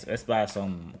hands. Let's buy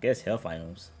some, I guess, health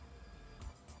items.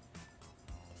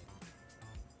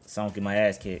 So I don't get my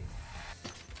ass kicked.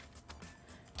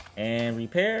 And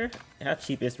repair? How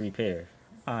cheap is repair?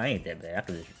 Oh, I ain't that bad. I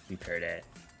could just repair that.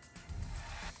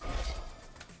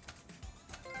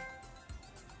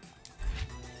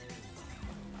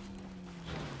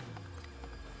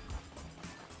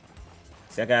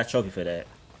 See, I got a trophy for that.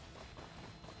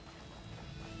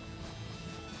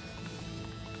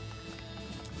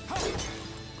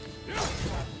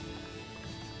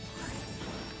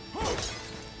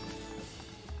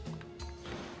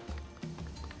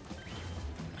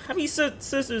 How many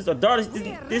sisters or daughters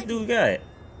this dude got?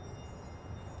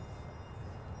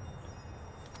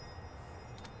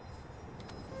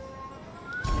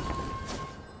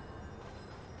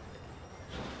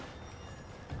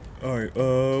 Alright,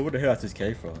 where the hell I just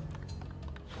came from?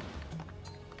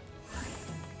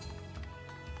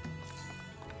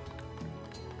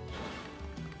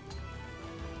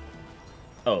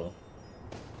 Oh.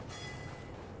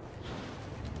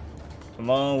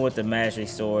 Along with the magic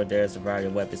sword, there's a variety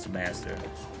of weapons to master.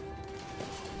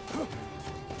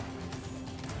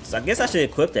 So I guess I should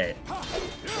equip that.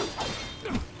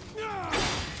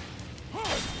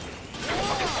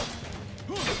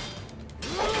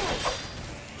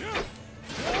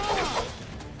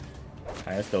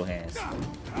 Alright, let's throw hands.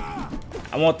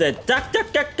 I want that.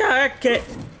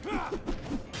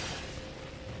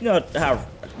 You know how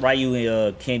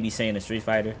Ryu can be saying in Street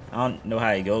Fighter? I don't know how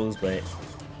it goes, but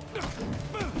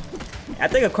I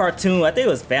think a cartoon, I think it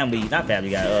was Family, not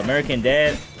Family Guy, American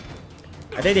Dad.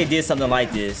 I think they did something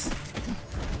like this.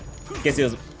 I guess it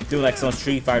was doing like some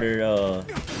Street Fighter,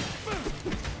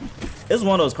 it was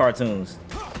one of those cartoons.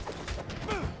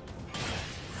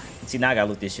 See, now I gotta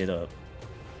look this shit up.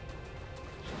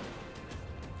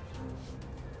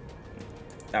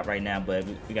 Not right now, but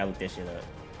we gotta look that shit up.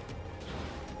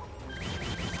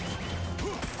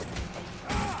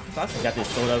 So I just got this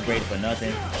sword upgrade for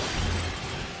nothing.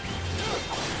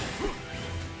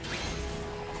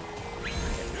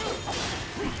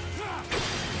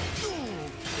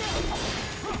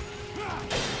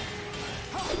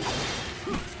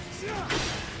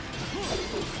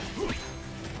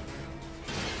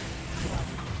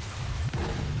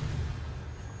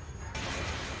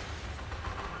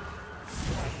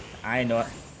 I ain't know it.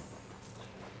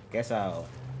 Guess I'll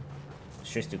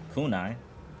switch to kunai.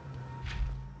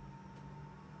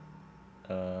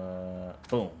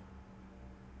 Boom.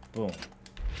 Boom.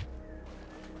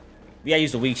 We gotta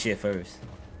use the weak shit first.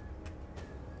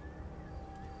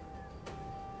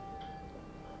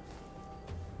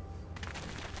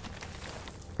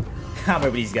 I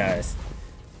remember these guys.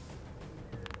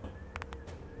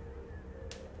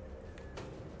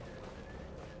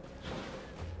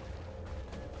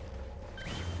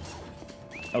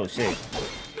 Oh shit.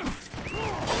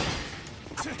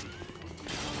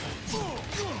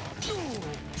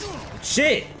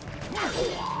 Shit!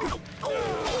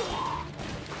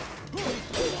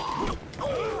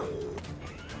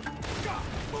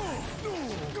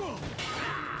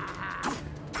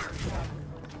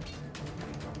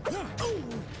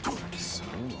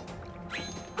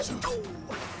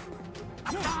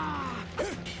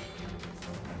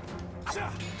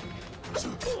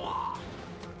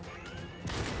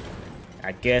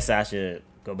 I guess I should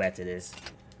go back to this.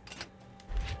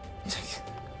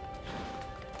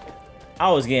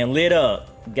 I was getting lit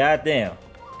up. Goddamn.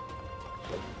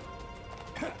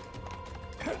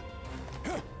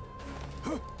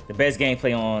 The best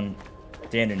gameplay on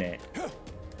the internet.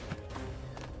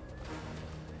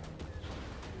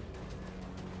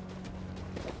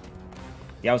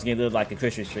 Yeah, I was getting lit like a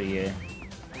Christmas tree, yeah.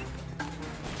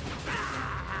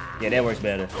 Yeah, that works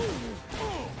better.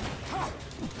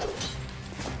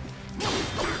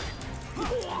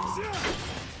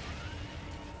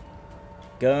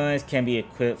 Guns can be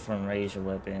equipped from razor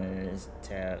weapons.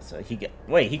 Tab. So he got.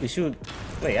 Wait, he could shoot.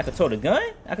 Wait, I could throw the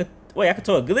gun? I could. Wait, I could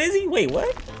throw a glizzy? Wait,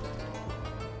 what?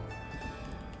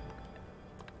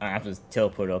 I have to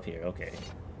teleport up here. Okay.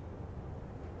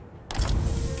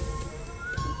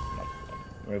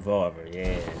 Revolver,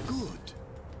 yeah.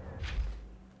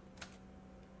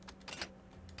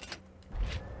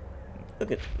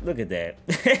 Good. Look at that.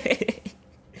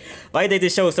 Why did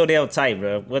this show so damn tight,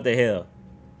 bro? What the hell?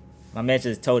 My man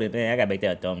just told it, man, I gotta make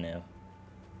that a thumbnail.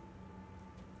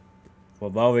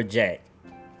 Revolver Jack.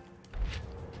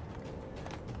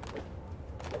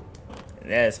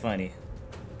 That's funny.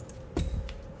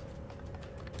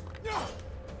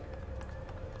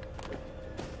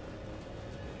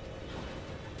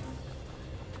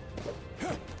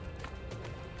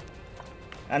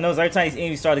 I know every time these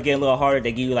enemies start to get a little harder,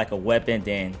 they give you like a weapon,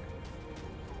 then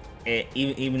it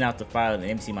even out the file. Let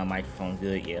me see my microphone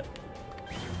good, yeah.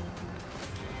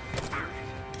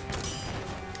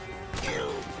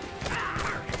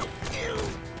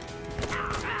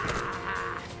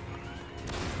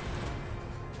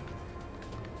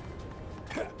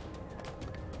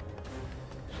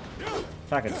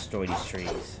 If I could destroy these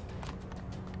trees.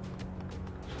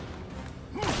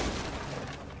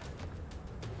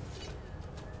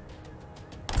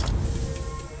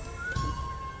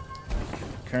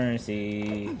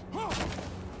 Currency.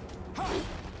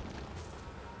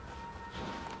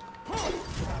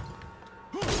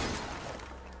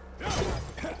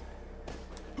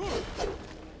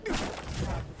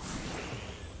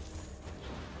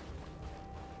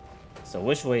 So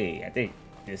which way? I think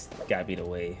this gotta be the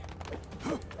way.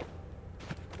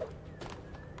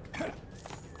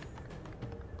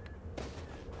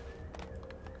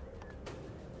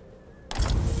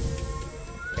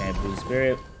 Blue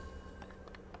Spirit.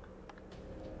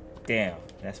 Damn,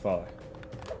 that's far.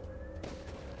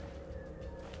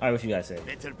 Alright, what you guys say?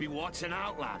 Better be watching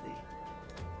out, laddie.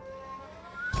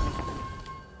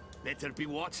 Better be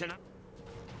watching out.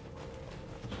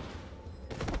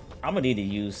 I'm gonna need to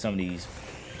use some of these.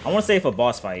 I want to save for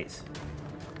boss fights.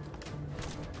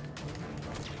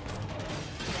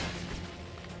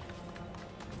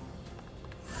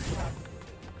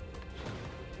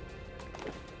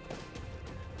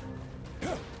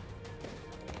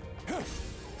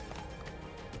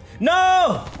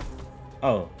 No!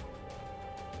 Oh.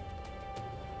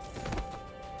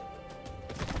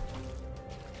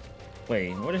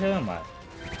 Wait, where the hell am I? Am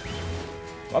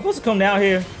I supposed to come down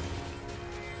here?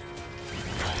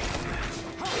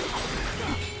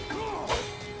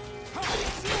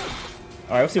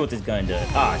 Alright, let's see what this gun does.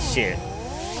 Ah, shit.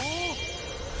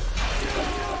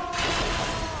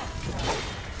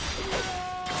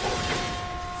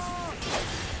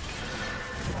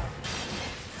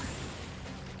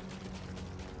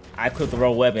 I equipped the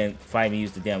roll weapon, fight me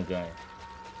use the damn gun.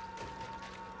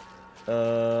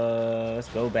 Let's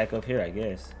go back up here, I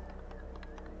guess.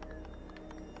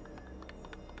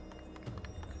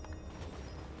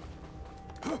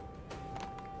 How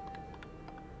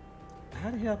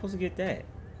the hell am I supposed to get that?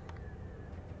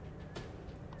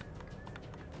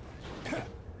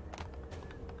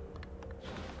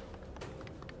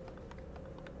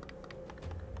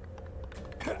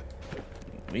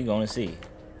 We gonna see.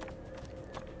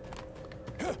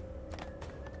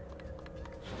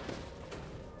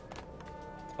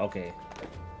 Okay.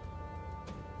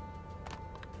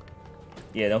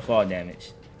 Yeah, don't fall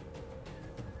damage.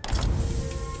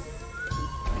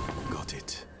 Got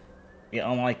it.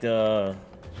 Yeah, unlike the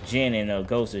Jin and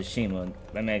Ghost of Tsushima,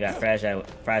 that man got fresh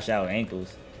out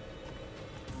ankles.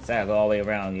 So I gotta go all the way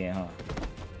around again, huh?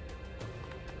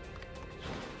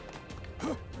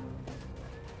 What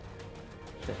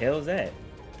the hell is that?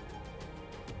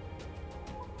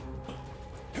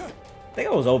 I think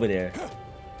I was over there.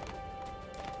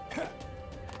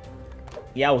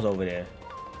 Yeah, I was over there.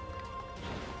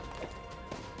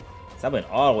 So I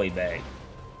went all the way back.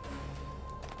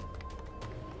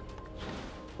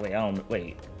 Wait, I don't...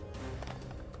 Wait.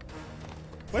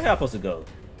 Where am I supposed to go?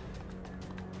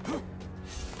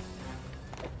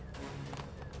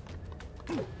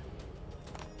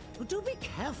 Well, do be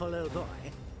careful, old boy.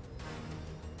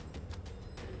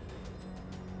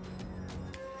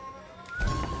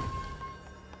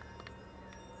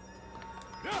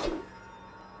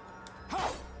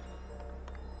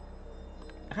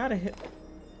 How the hell?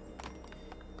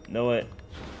 Know what?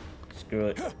 Screw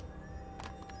it.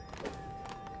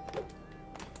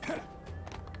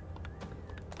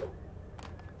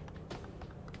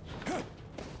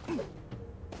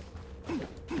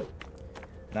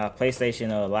 Nah,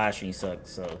 PlayStation live stream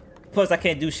sucks. So plus I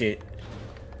can't do shit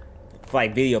for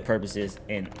like video purposes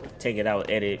and take it out,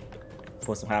 edit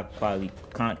for some high quality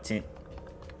content.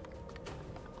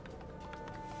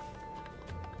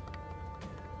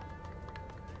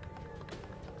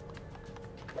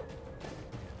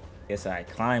 Guess I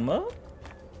climb up.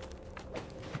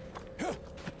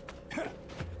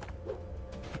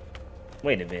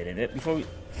 Wait a minute. Before we...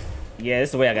 Yeah, this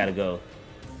is the way I gotta go.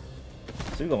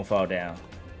 So we're gonna fall down.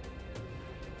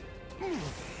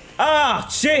 Ah,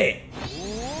 shit!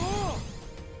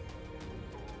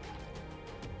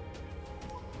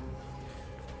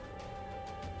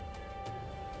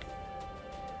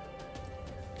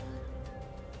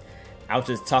 I was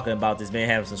just talking about this man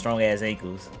having some strong ass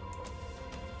ankles.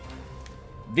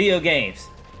 Video games.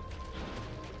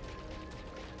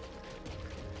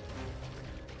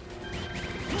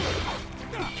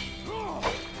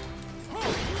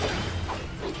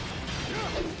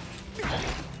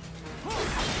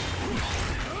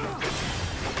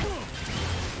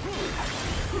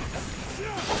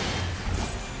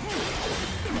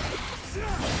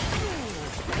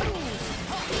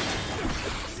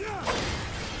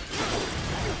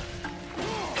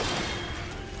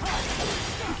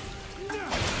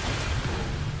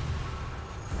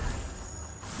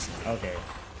 Okay.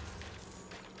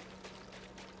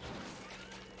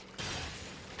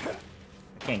 I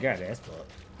can't grab that spot.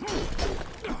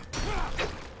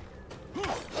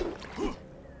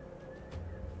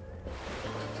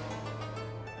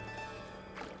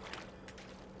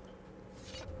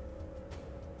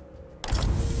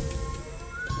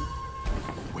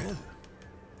 Well,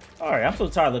 Alright, I'm so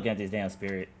tired of looking at this damn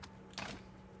spirit.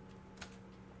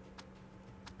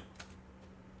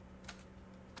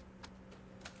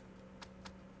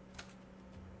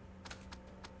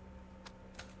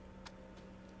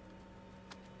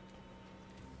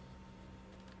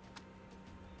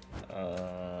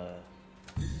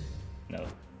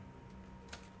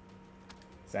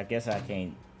 So I guess I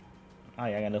can't. Oh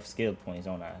yeah, I got enough skill points,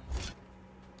 don't I?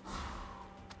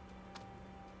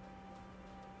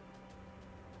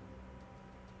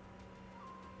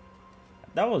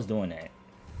 I thought I was doing that.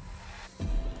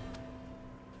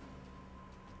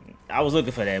 I was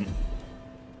looking for that.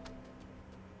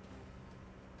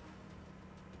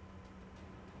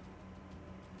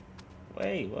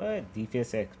 Wait, what?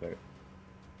 Defense expert.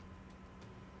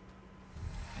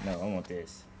 No, I want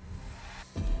this.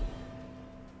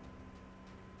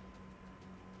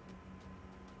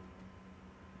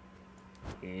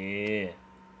 Yeah.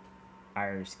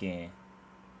 Iron skin.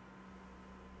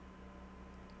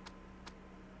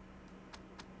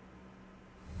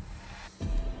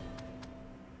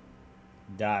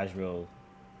 Dodge roll.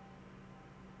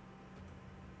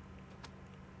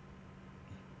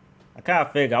 I kind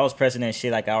of figured I was pressing that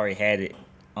shit like I already had it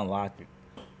unlocked.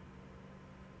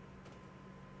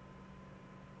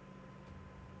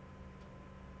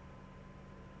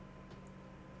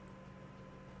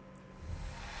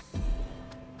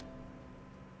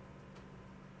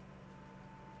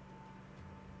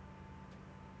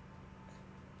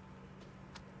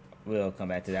 We'll come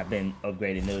back to that. I've been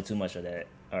upgrading a little too much of that.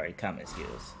 Alright, combat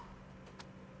skills.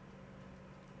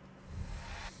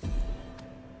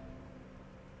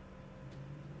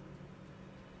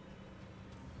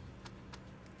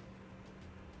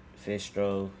 Fish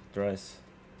throw, thrust.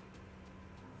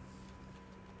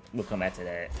 We'll come back to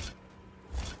that.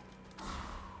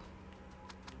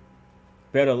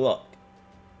 Better luck.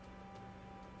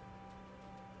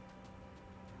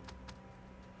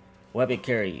 Weapon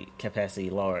carry capacity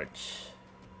large.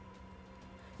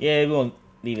 Yeah, we won't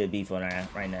leave it be for now,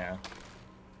 right now.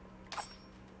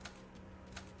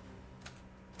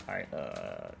 Alright,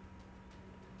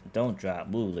 don't drop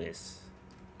move list.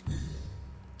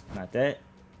 Not that.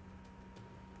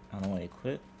 I don't want to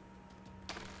equip.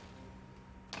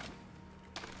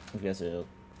 I guess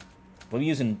we're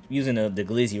using the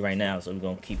glizzy right now, so we're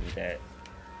gonna keep with that.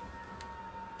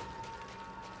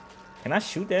 Can I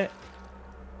shoot that?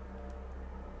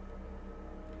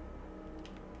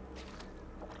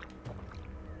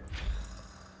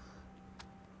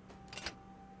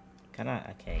 Can I?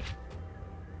 I can't.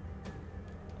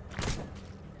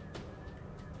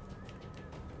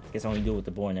 Guess I only do it with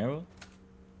the bow and arrow.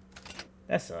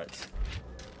 That sucks.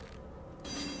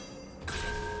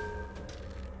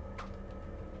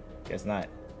 Guess not.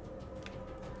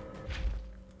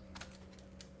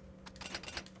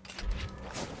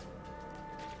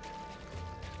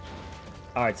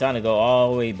 Alright, time to go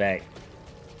all the way back.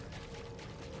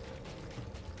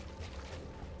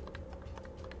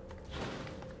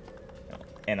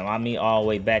 And I mean all the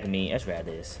way back, that's right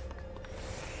this.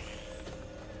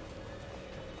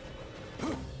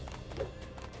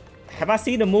 Have I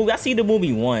seen the movie? I seen the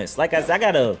movie once. Like I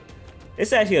gotta.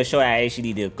 It's actually a show I actually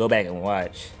need to go back and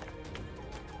watch.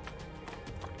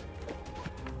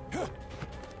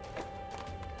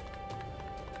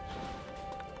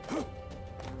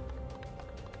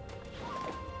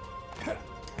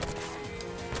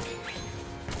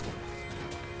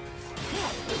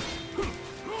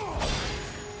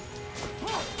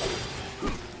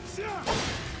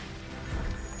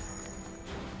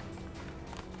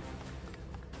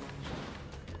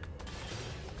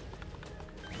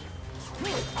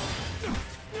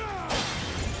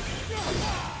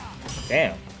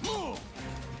 Damn. Oh,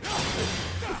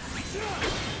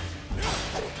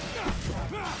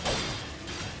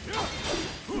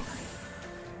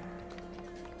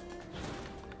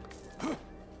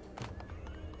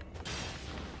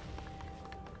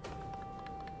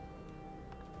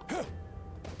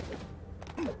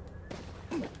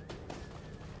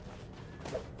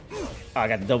 I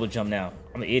got the double jump now.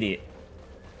 I'm an idiot.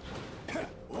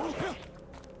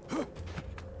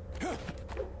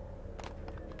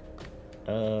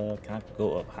 Can I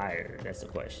go up higher? That's the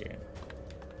question.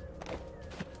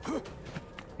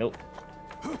 Nope.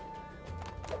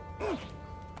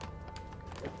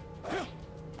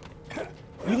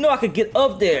 You know I could get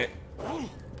up there. Are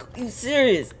you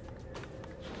serious?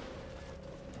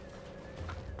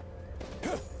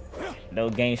 No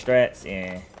game strats,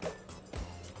 yeah.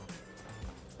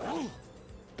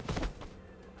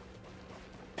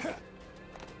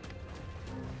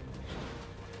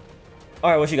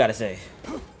 Alright, what you gotta say?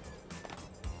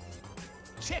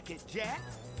 Check it, Jack.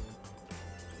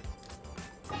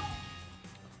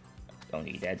 Don't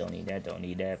need that, don't need that, don't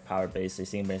need that. Power base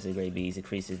 16 versus Great Beast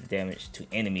increases the damage to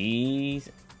enemies.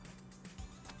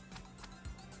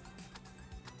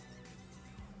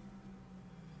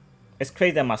 It's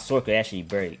crazy that my sword could actually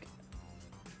break.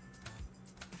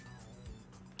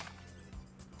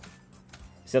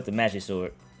 Except the magic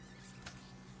sword.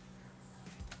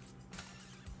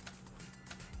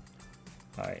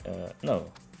 right?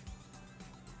 No.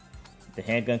 The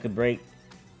handgun could break.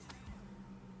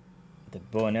 The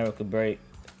bow and arrow could break.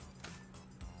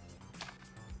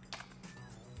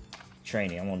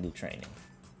 Training. I want to do training.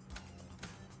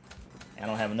 I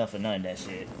don't have enough of none of that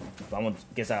shit. But I want to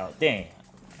guess out. Dang.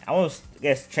 I want to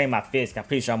guess train my fist. I'm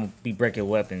pretty sure I'm gonna be breaking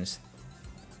weapons.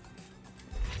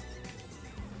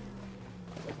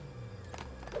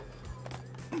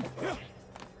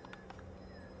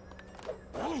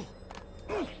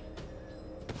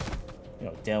 You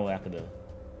know, damn well I could have.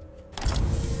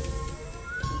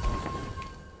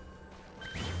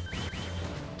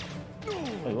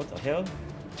 Wait, what the hell?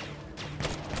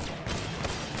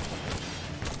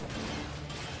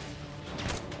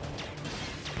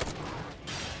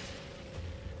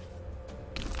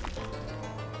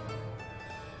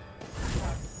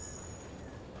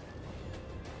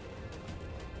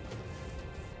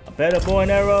 A better bow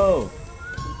and arrow!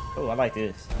 Oh, I like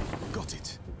this. Got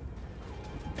it.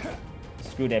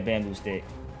 Screw that bamboo stick.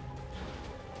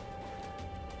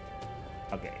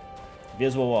 Okay.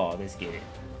 Visual wall, let's get it.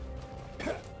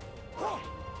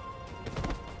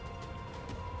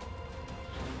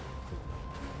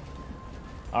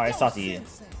 Alright, talk to you.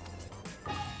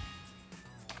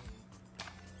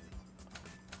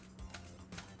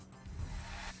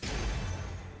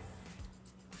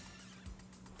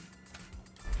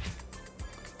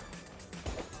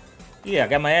 Yeah, I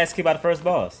got my ass kicked by the first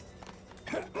boss.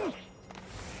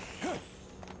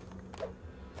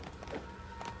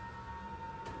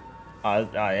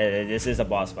 This is a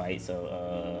boss fight,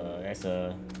 so that's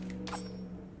a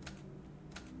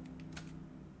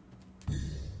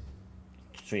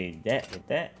trade that with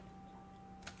that.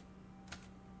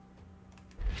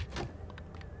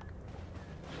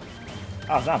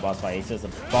 Oh, it's not a boss fight, it's just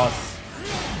a boss.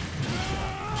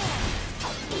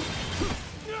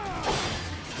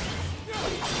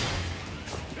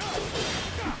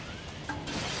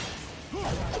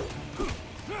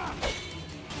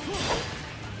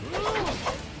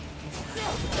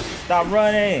 Stop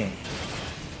running!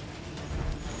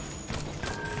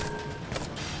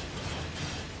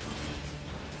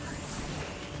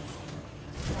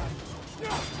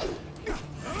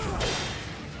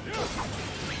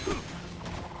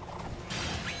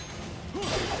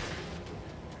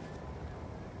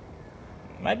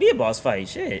 Might be a boss fight,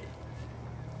 shit.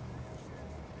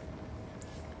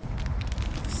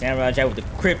 Samurai Jack with the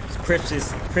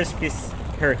crispest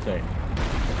haircut.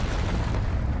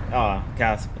 Oh,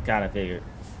 kind of figured.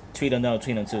 Tweet them, no,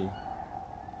 tweet them too.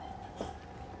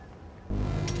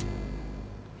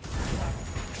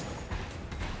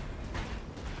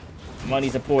 Money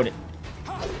supported.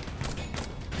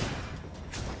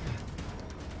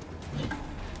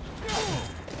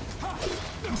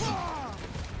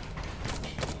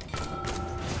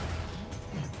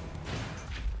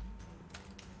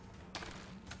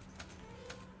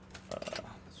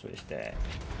 Switch that.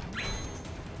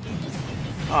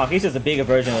 Oh, he's just a bigger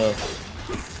version of.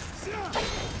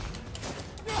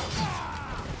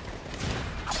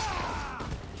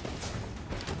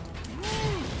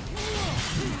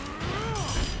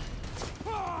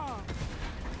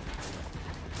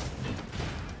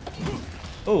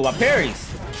 Ooh, my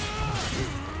parries.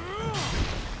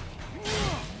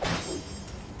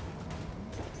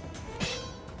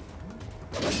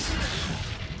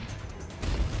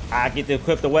 I get to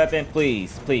equip the weapon,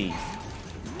 please, please.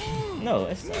 No,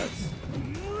 it sucks.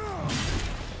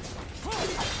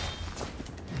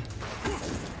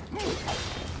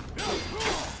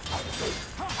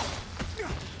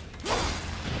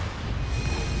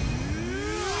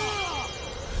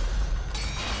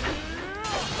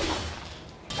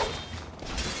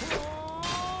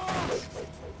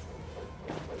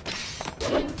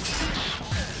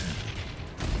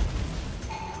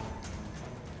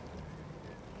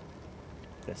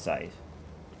 That's safe.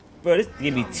 Bro, this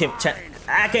give me tip chat.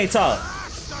 I can't talk.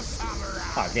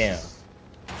 Oh damn.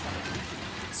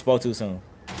 Spoke too soon.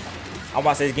 I'm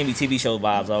about to say this give me TV show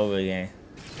vibes all over again.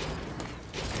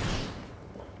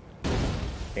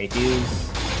 They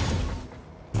fuse.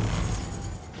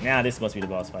 Now this must be the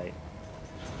boss fight.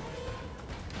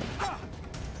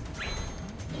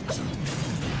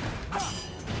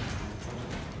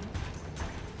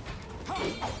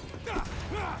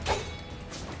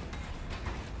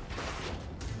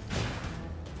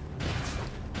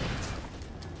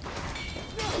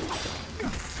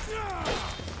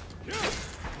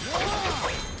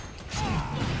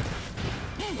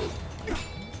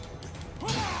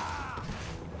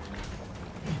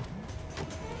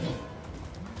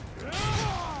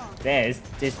 Damn,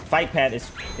 this fight pattern,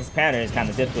 this pattern is kind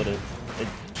of difficult to.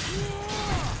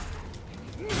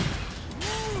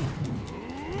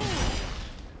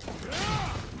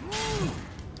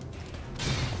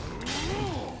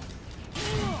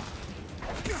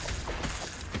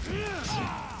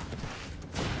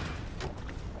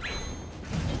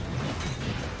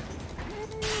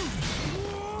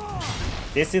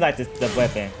 This is like the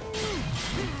weapon.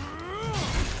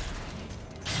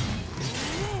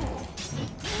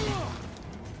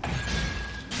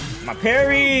 My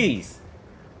parries!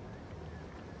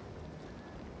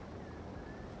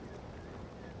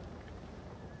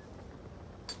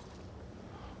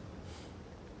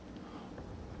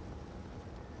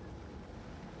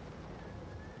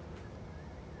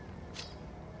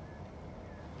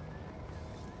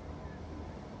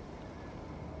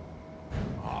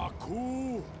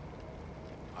 Aku!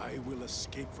 I will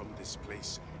escape from this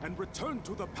place and return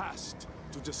to the past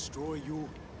to destroy you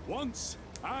once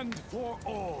and for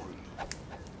all.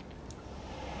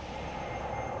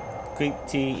 Quick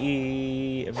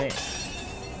TE event.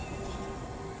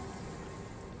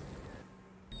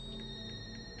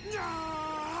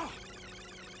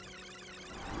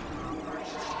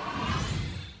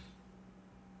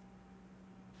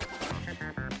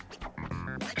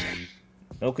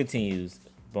 No continues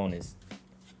bonus.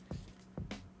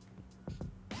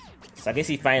 So I guess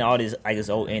he fighting all his like his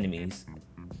old enemies.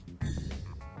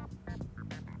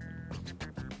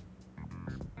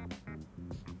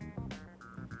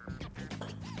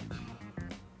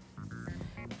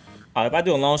 If I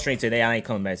do a long stream today, I ain't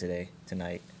coming back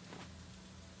tonight.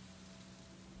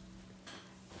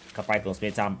 I'm probably gonna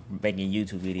spend time making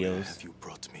YouTube videos. Where have you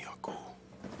brought me, Aku?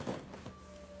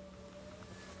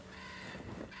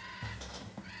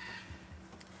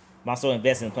 I'm also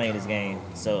investing in playing this game,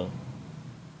 so.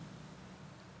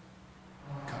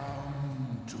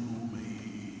 Come to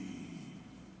me.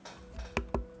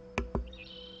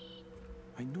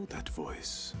 I know that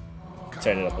voice,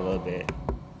 Turn it up a little bit.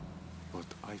 but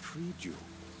I freed you.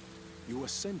 You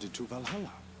ascended to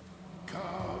Valhalla.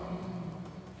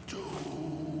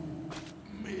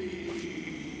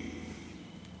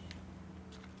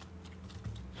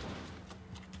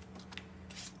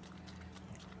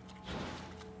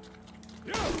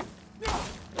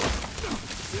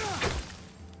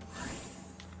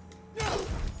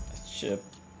 Ship.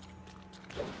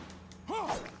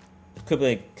 Could be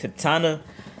like Katana.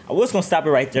 I was gonna stop it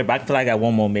right there, but I feel like I got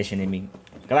one more mission in me.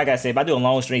 Cause like I said, if I do a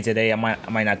long stream today, I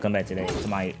might not come back today.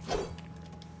 Tonight.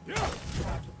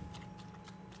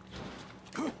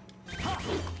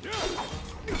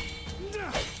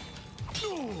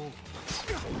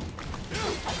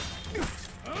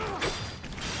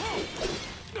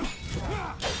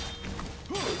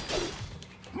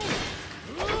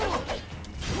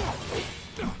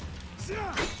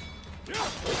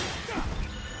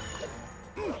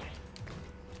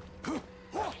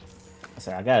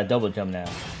 So I got a double jump now.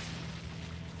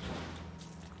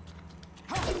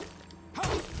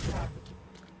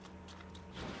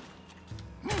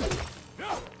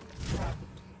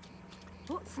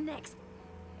 What's next?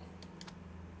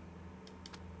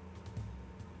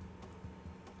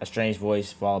 A strange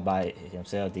voice followed by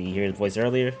himself. Did you hear the voice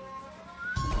earlier?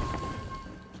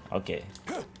 Okay.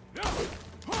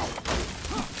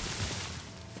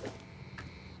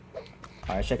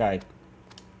 Alright, check out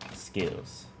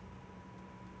skills.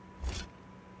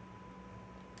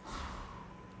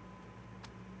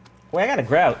 Wait, I gotta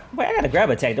grab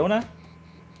attack, don't I?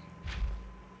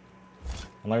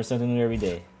 I learn something new every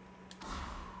day.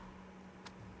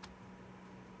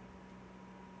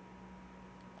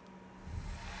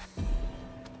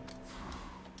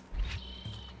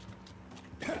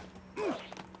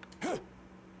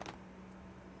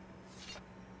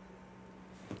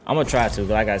 I'm gonna try to,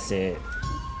 but like I said.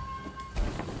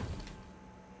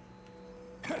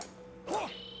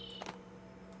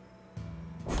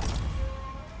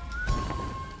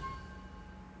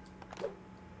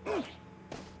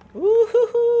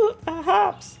 Ooh,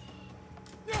 hops.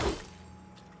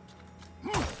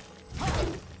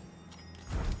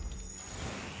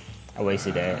 I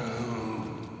wasted that.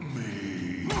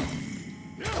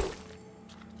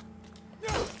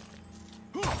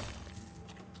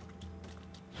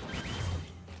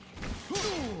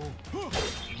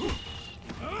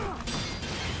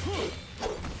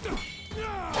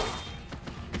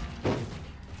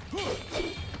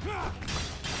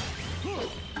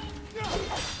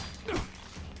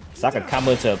 So I can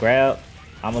combo to a grab,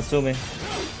 I'm assuming.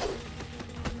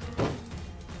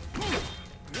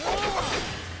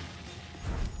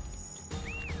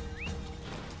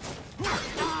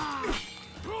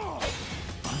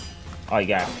 Oh, you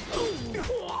got it.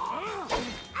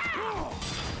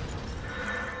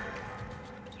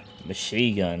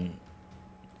 Machine gun.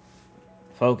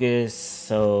 Focus.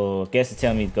 So I guess it's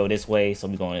telling me to go this way, so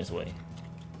we're going this way.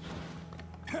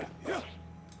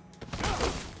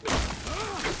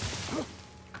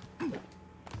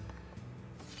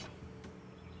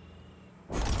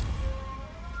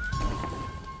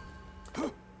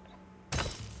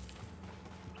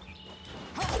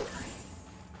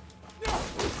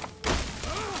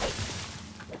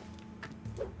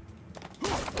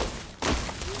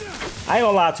 I ain't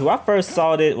gonna lie to you. I first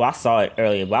saw it. Well, I saw it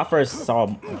earlier, but I first saw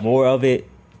more of it.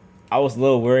 I was a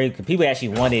little worried because people actually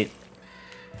wanted,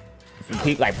 from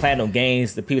people like Platinum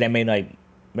Games, the people that made like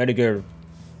Metal Gear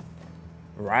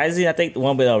Rising, I think the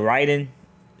one with Raiden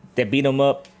that beat them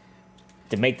up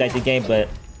to make like the game. But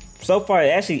so far,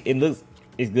 it looks,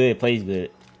 it's good. It plays good.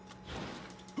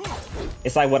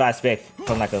 It's like what I expect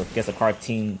from like a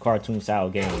cartoon style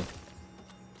game.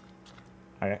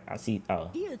 I see. Oh,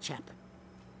 Here, chap.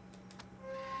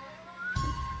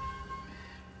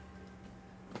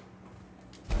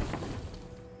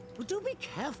 Well, do be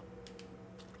careful.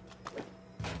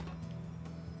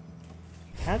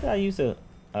 how did I use a?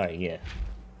 All right, yeah.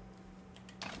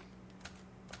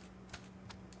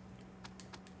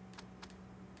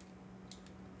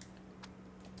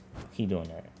 Keep doing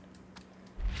that.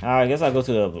 Alright, I guess I'll go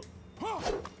to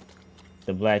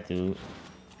the black dude.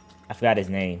 I forgot his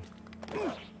name.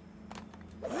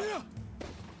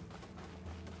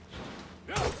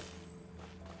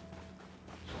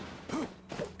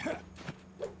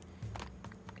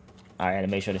 Alright, I had to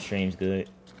make sure the stream's good.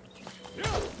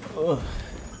 Ugh.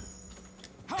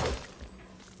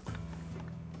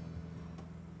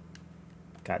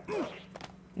 God.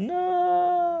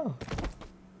 No!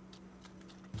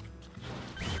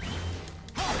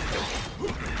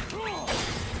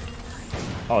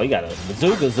 Oh, you got a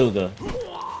bazooka.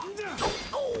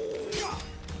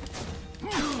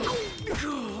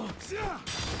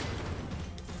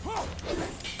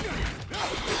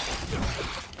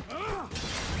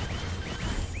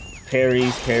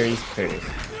 Parries.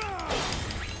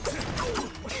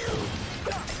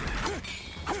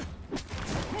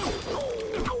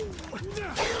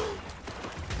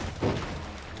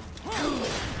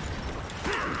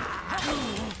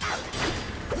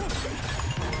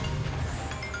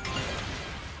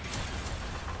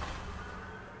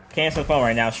 Cancel phone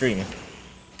right now, streaming.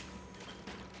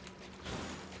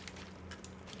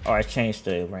 Or I changed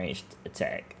the ranged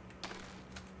attack.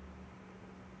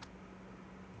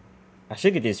 I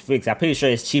should get this fixed. I'm pretty sure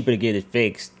it's cheaper to get it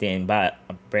fixed than buy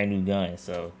a brand new gun,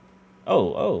 so.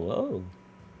 Oh.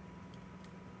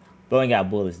 But ain't got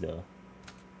bullets though.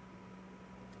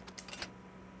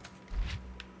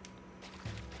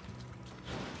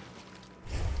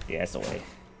 Yeah, that's the way.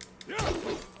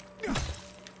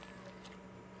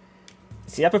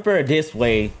 See, I prefer it this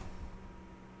way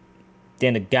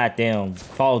than the goddamn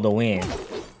Follow the Wind.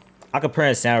 I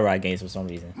compare Samurai games for some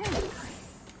reason.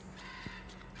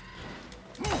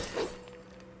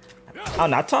 I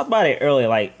don't know, I talked about it earlier,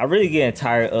 like, I'm really getting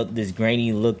tired of this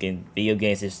grainy look in video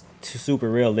games. It's super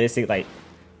realistic. Like,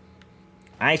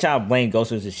 I ain't trying to blame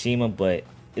Ghost of Tsushima, but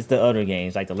it's the other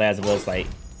games, like The Last of Us. Like,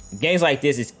 games like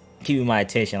this is keeping my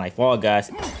attention. Like, Fall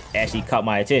Guys actually caught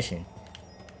my attention.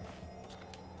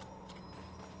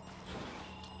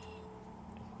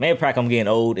 Maybe probably I'm getting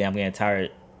old and I'm getting tired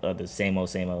of the same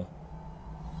old.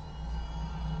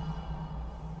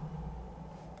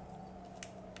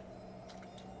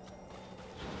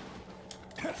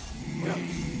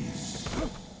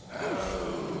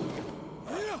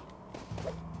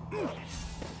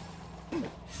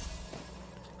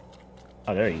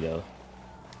 Oh, there you go.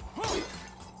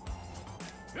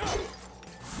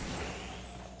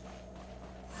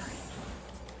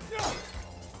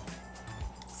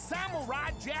 Samurai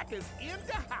Jack is in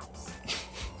the house.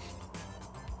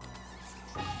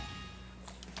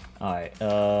 Alright,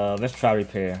 let's try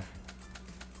repair.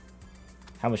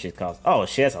 How much it cost? Oh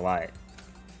shit, that's a lot.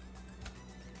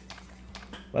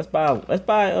 Let's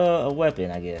buy a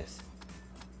weapon, I guess.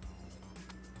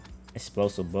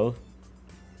 Explosive bow.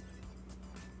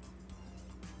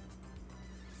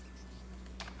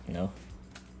 No.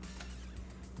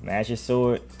 Magic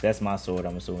sword. That's my sword,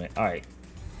 I'm assuming. Alright.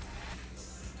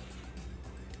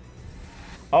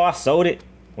 Oh, I sold it?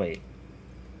 Wait.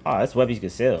 Oh, that's weapons you can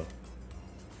sell.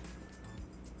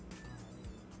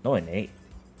 No, it ain't.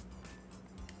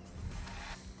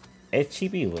 It's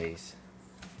cheap anyways.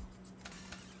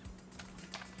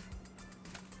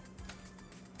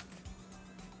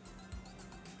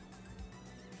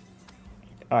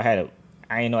 Oh, I had it.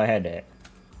 I didn't know I had that.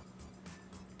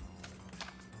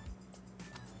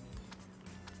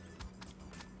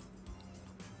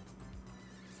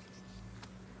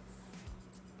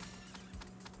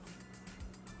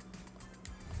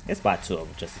 Let's buy 2 of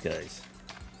them just because.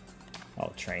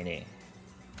 Oh, training.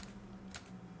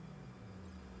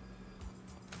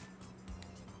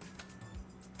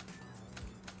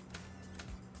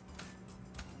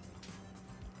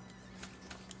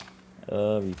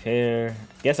 Repair.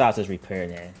 Guess I'll just repair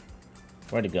then.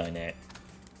 Where the gun at?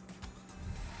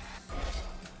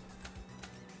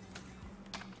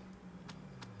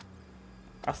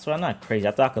 I swear I'm not crazy.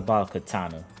 I thought I could buy a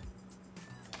katana.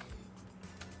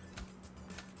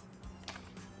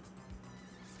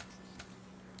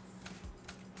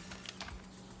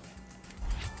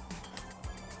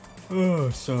 Oh,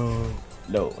 so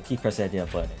no, keep pressing that damn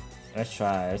button. Let's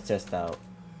try. Let's test out.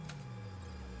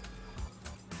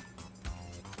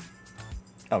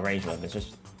 Oh, range weapons.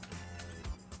 Just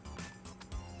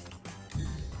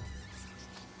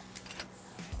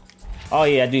oh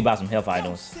yeah, I do buy some health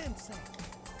items.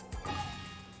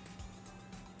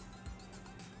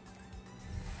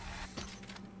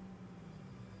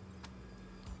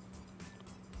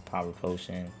 Power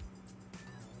potion.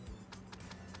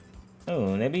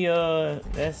 Oh, maybe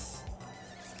that's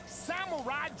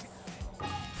Samurai.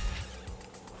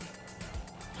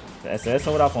 let's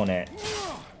hold off on that.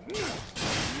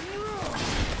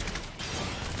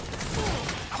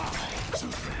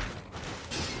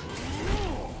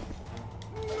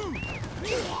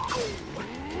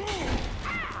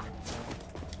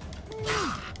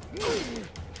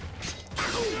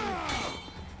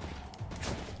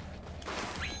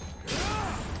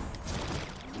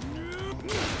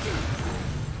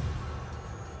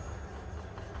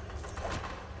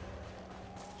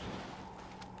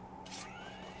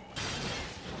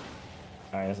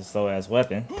 Alright, that's a slow ass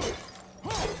weapon.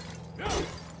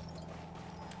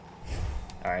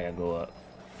 Alright, I go up.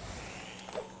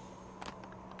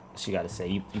 She gotta say,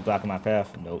 you blocking my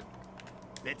path? Nope.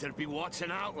 Better be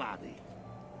watching out, laddie.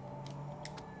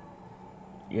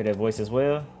 You hear that voice as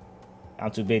well?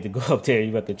 I'm too big to go up there.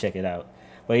 You have to check it out.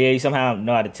 But yeah, you somehow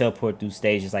know how to teleport through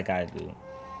stages like I do.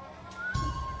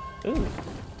 Ooh.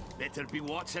 Better be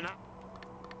watching out.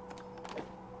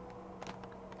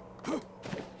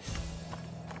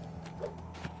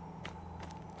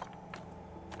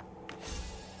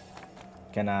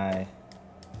 Can I?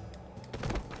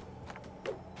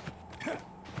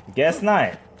 Guess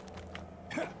not.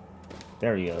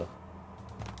 There we go.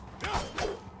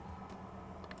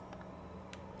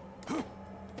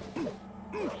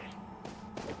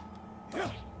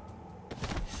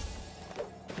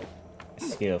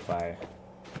 Skill fire.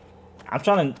 I'm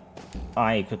trying to. Oh,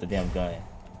 I ain't equipped the damn gun.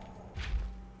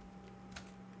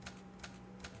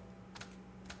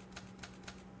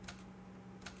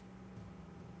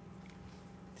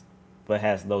 But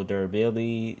has low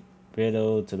durability,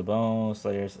 brittle to the bone,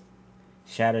 slayers,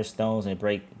 shatter stones and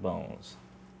break bones.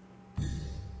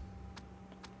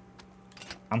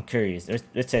 I'm curious.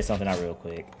 Let's test something out real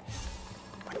quick.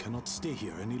 I cannot stay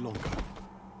here any longer.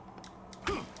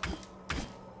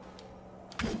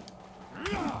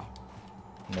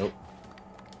 Nope.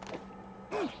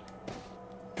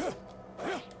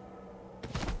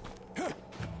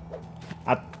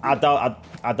 I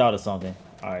thought of something.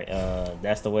 All right,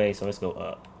 that's the way. So let's go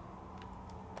up.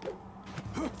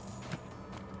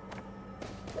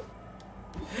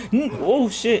 Oh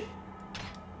shit!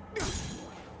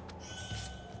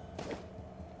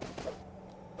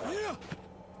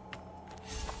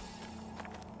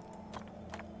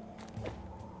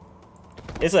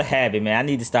 It's a habit, man. I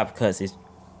need to stop because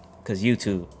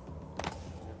YouTube.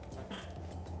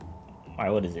 All right,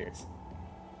 what is this?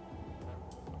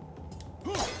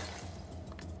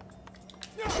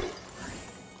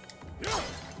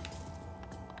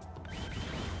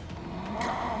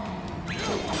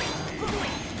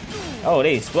 Oh,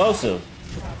 they explosive.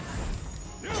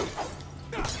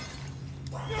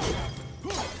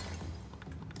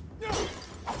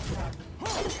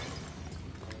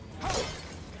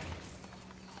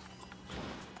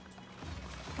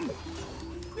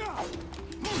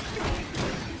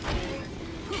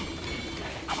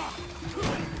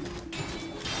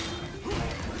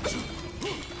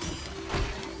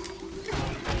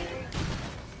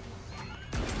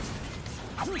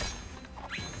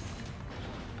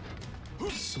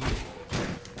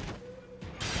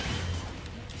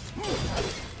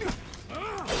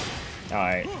 All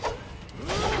right.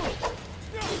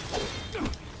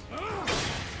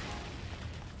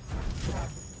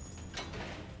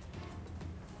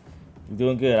 You're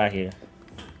doing good out here.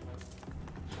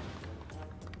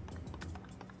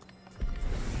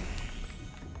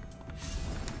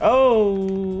 Oh,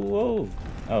 whoa.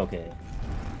 Okay.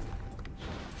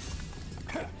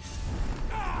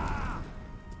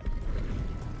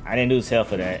 I didn't lose health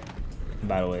for that,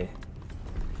 by the way.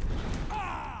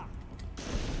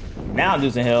 Now I'm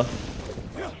losing health.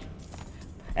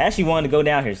 I actually wanted to go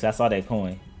down here, so I saw that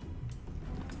coin.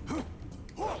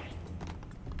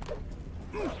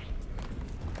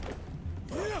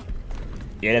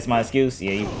 Yeah, that's my excuse.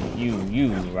 Yeah,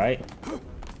 you, right?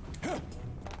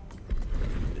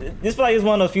 This probably is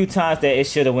one of the few times that it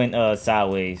should have went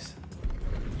sideways.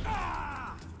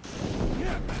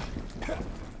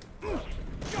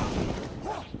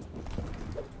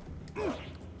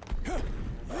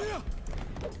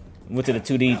 went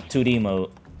to the 2D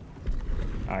mode.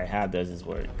 All right, how does this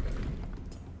work?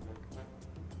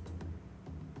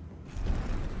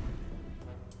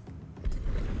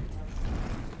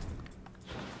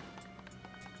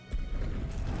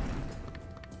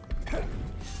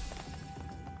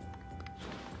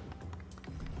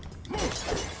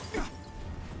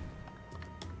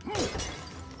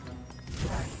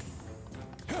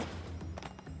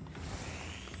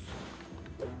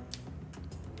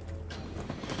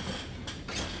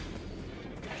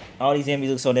 All these enemies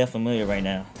look so damn familiar right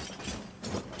now.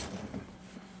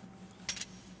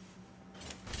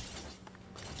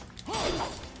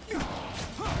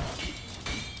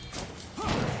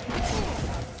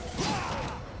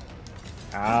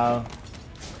 Ow.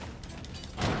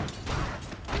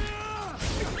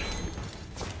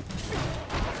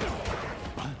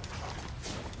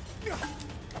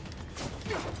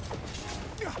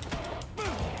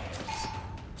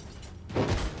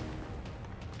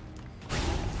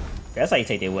 That's how you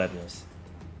take their weapons.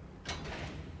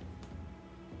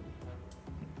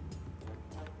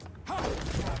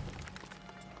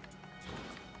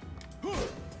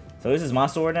 So this is my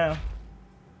sword now?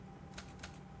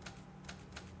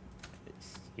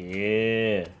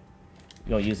 Yeah. We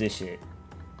gonna use this shit.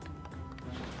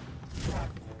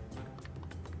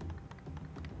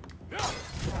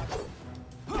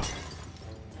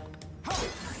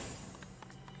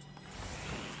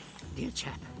 Dear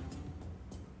chap.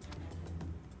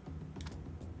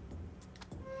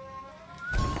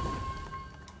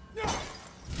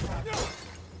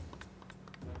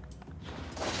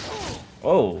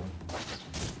 Oh.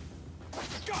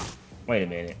 Wait a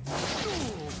minute.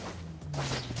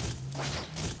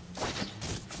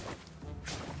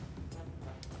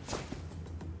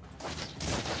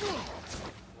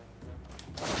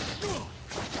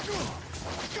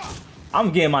 I'm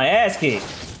getting my ass kicked.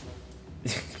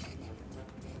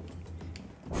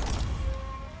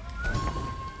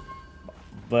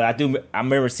 But I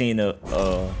remember seeing a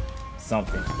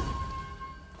something.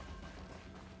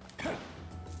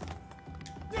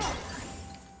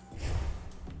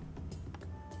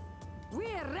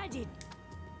 We're ready.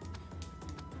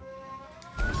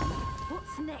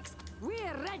 What's next?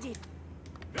 We're ready.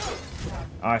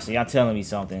 Alright, so y'all telling me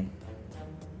something.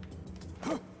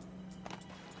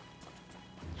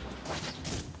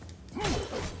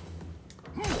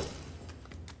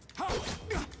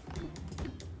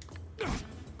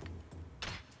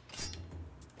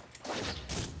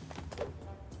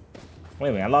 Wait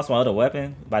a minute, I lost my other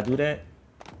weapon. If I do that?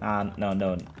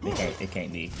 No, it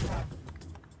can't be.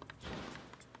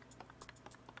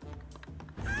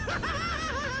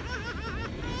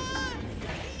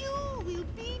 You will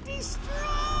be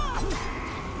destroyed.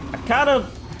 I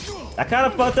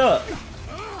kinda fucked up.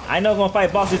 I ain't not gonna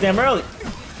fight bosses damn early.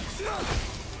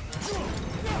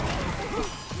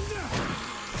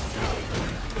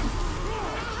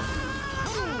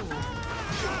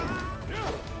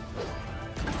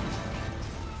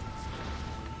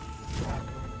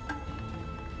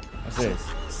 What's this?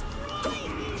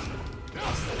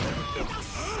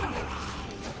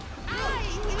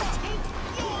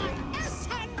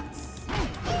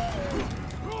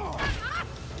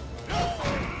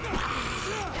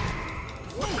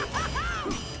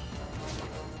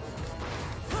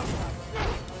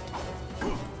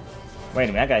 Wait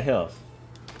a minute, I got health.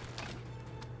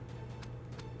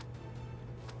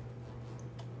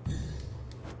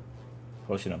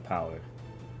 Potion of power.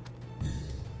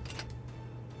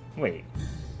 Wait.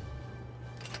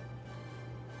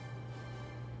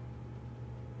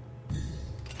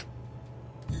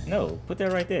 No, put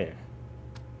that right there.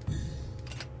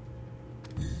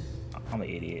 I'm an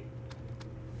idiot.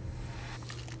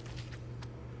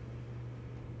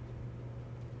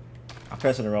 I'm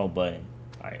pressing the wrong button.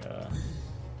 Alright,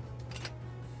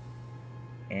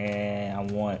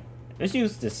 and let's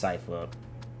use this cipher up.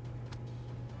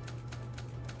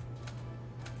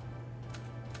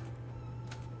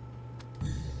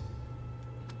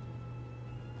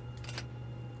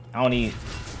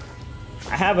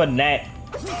 I have a knack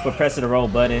for pressing the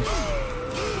wrong button. Do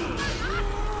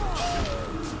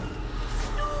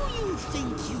you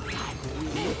think you can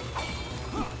win?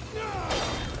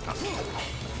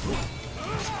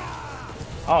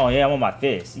 Oh yeah, I'm on my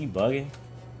fist. You bugging?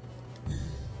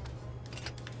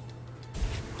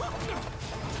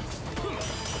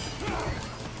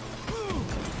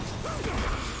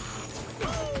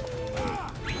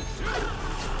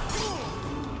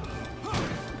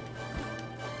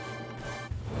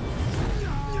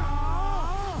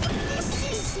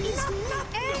 This is not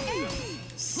a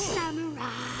samurai.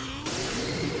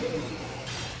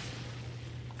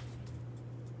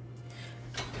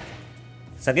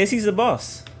 So I guess he's the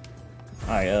boss.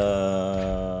 Alright,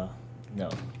 no.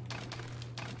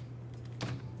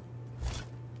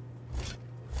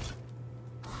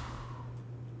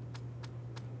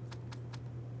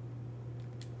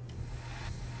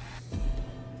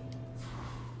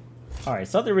 Alright,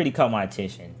 something really caught my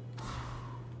attention.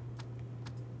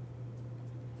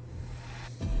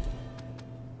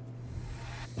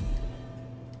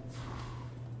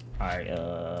 Alright,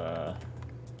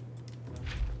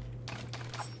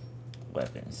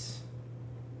 weapons.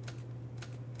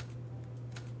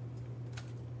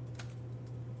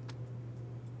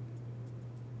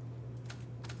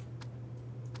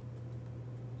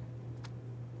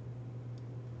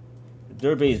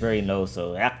 Durability is very low,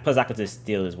 so plus I could just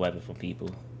steal his weapon from people.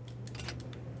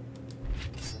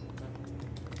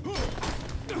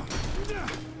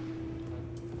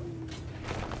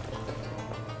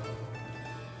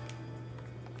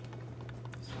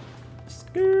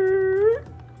 Skirt.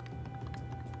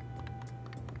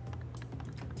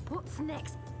 What's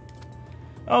next?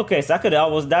 Okay, so I could have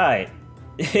almost died.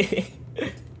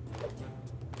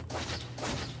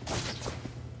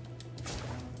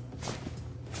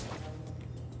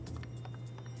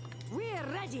 We're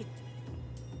ready.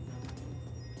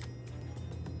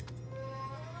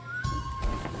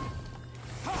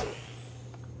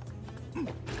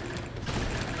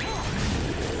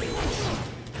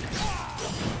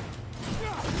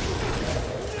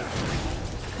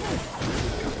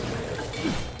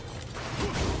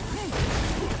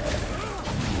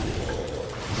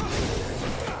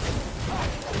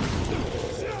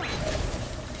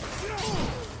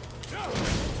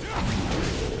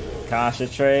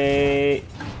 Concentrate.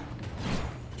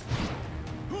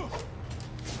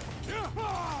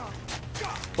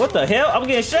 What the hell? I'm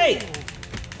getting shake.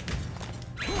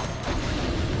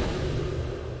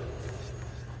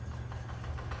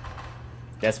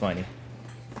 That's funny.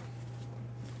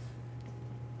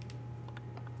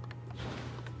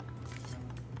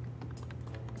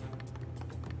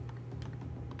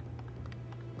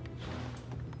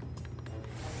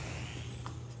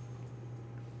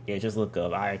 Yeah, just look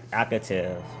up. I could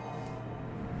tell.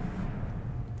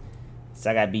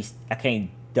 So I can't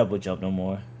double jump no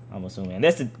more. I'm assuming.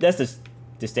 That's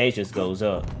the stage just goes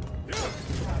up.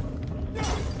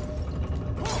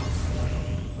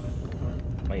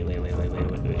 Wait.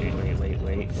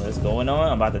 What's going on?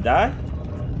 I'm about to die?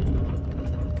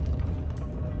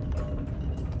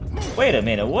 Wait a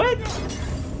minute, what?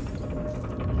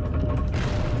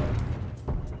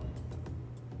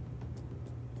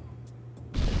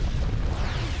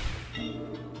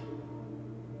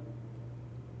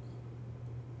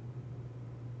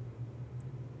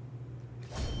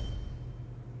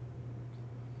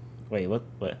 Wait, what?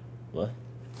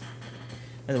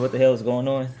 What the hell is going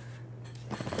on?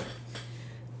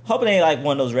 Hoping it ain't like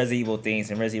one of those Resident Evil things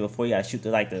in Resident Evil 4 you gotta shoot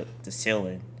through like the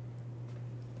ceiling.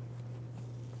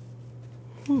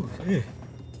 Whew, yeah.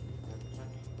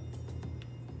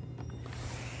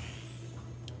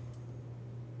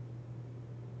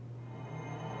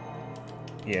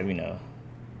 Yeah, we know.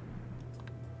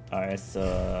 Alright,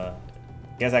 so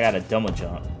guess I got a double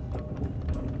jump.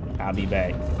 I'll be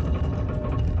back.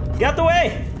 Get out the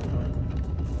way!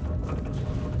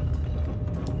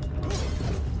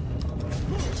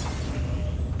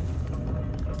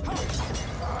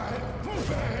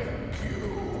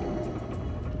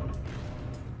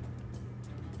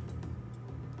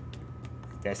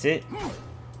 That's it.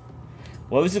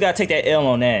 Well, we just gotta take that L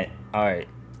on that. Alright.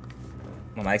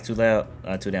 My mic's too loud.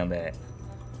 Too damn bad.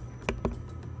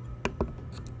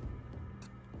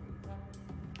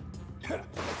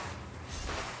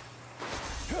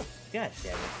 God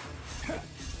damn it.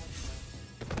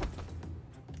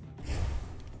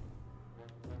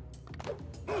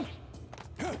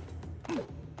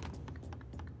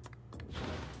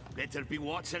 Better be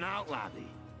watching out, laddie.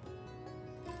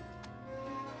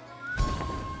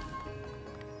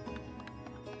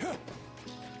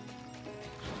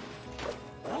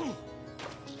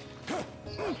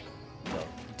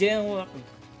 Damn well, I can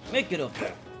make it up.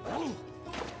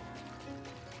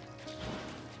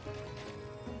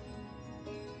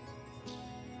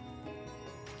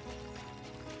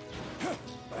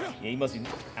 Yeah, he must be.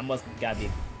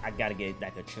 I gotta get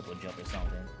like a triple jump or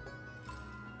something.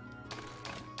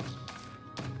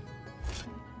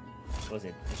 What was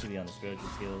it? It should be on the spiritual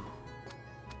skill.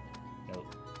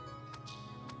 Nope.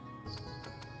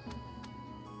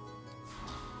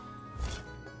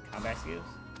 Combat skills?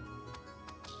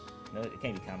 No, it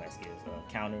can't be combat skills.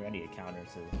 Counter. I need a counter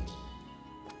to.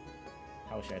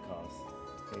 How much that cost?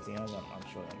 1,500. I'm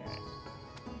short on that.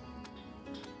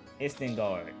 Instant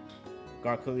guard.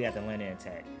 Guard quickly at the landing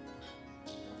attack.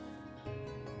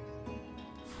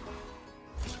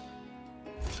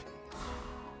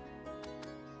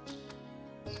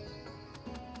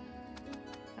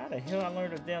 the hell I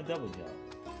learned a damn double jump?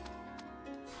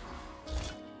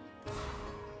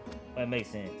 That makes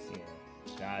sense, yeah.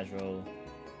 Dodge roll.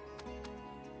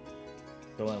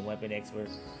 Throwing weapon expert.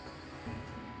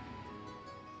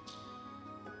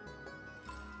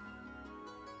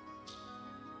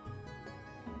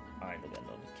 Alright, look at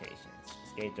notifications.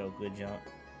 Escape throw, good jump.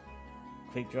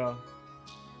 Quick draw.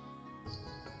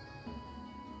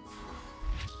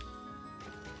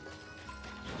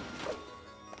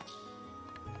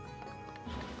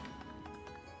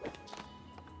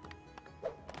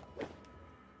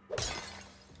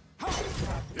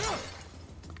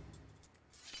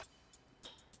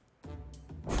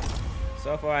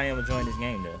 So far, I am enjoying this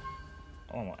game though.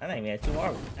 Oh my, I ain't even had 2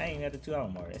 hours. I ain't even had the 2 hour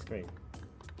mark. That's crazy.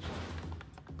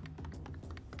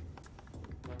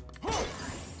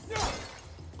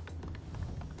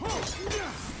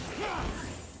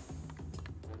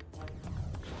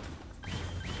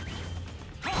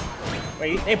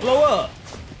 Wait, they blow up.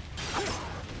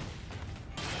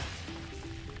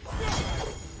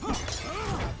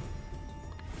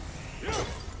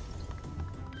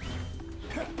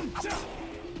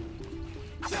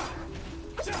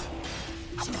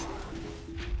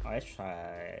 Let's try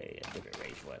a different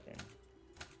range weapon.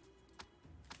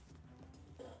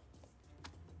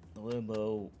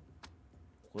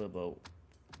 Wilbow,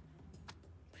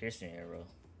 piercing arrow.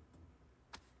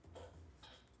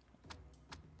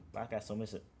 I got so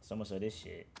much of this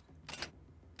shit.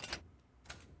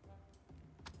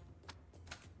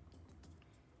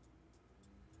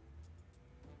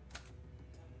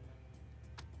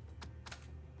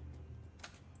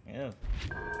 Yeah.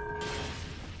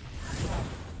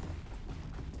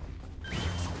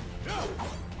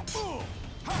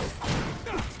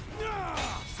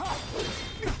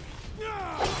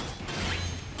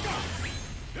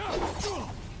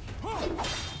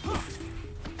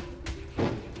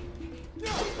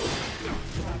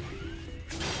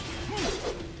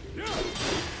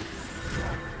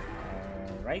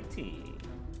 Alrighty.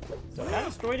 So I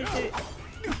destroyed this shit.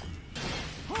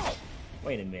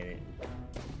 Wait a minute.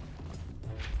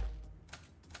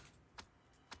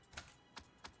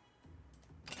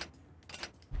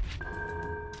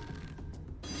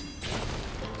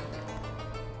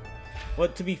 Well,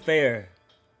 to be fair,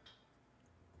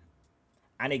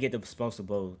 I didn't get the explosive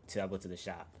bow till I go to the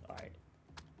shop. Alright.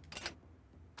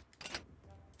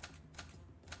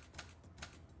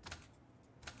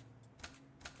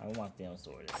 I don't want them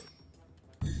sword.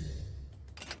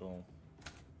 Boom.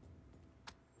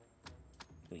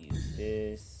 We'll use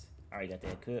this. Alright, got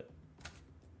that cook.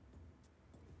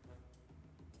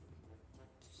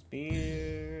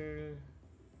 Spear.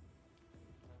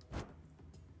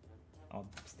 Oh,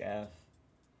 staff.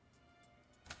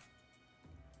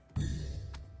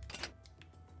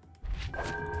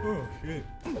 Oh shit.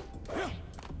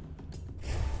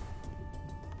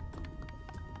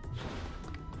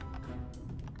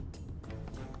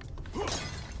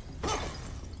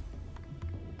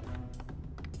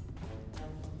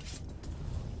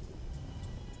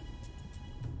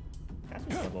 That's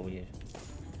what's up over here.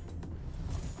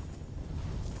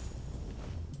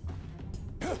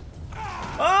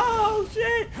 Oh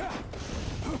shit!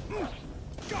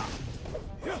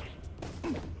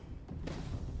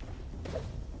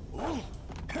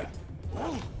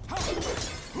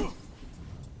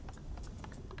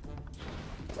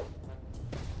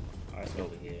 Let's go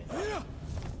over here.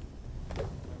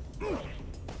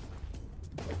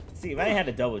 See, if I didn't have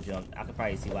the double jump, I could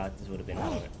probably see why this would have been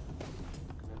hard.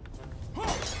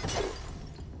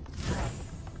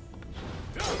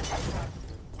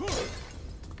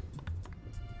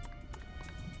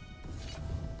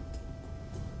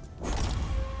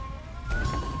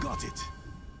 Got it.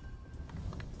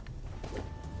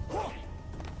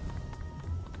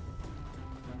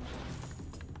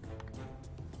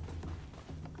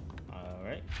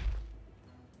 Alright.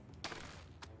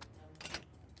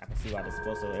 I can see why they're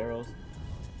supposed to arrows.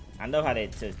 I know how they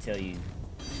tell you.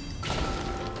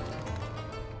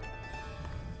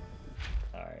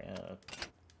 Alright,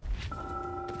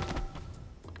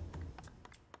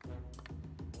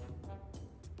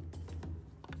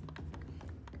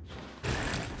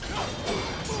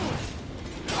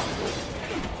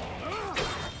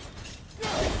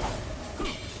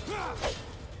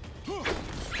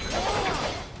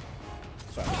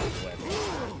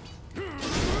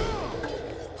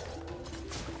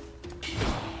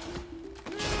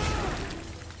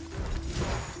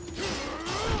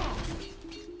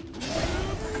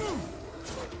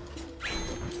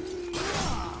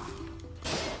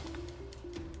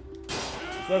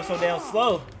 This so damn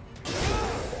slow.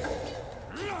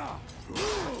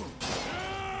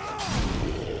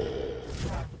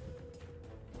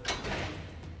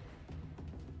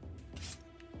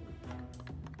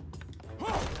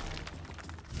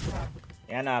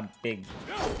 Yeah, I'm not a big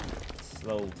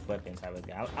slow weapon type of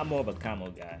guy. I'm more of a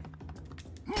combo guy.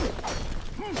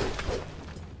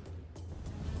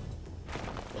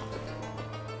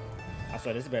 I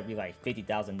swear this better be like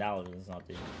 $50,000 or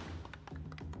something.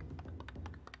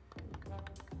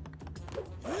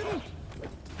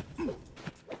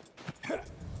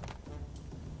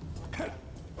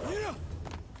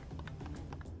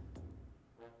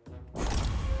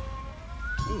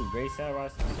 Ooh, Great Samurai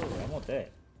Sword. I want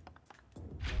that.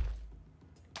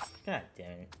 God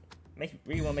damn it.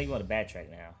 Really want to make me want to backtrack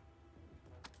now.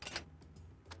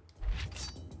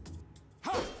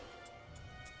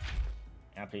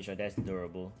 I'm pretty sure that's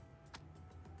durable.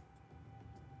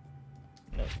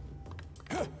 No.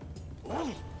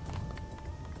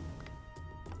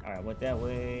 Alright, went that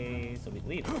way, so we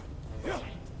leave.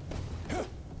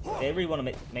 They really want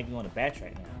to make me want to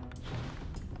backtrack now.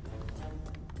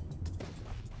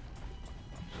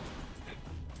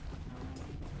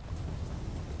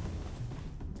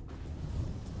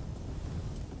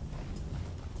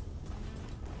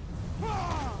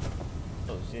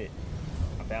 Oh shit.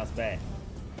 I bounced back.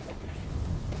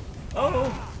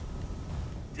 Oh!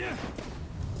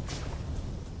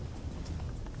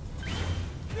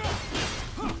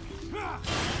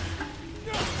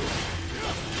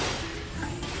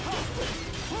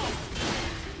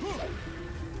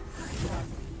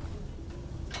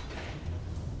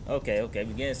 Okay, okay,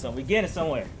 we getting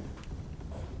somewhere.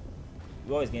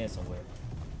 We always getting somewhere.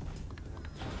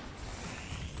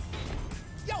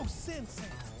 Yo, Sensei.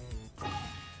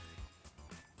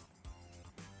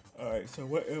 Alright, so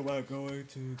what am I going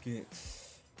to get?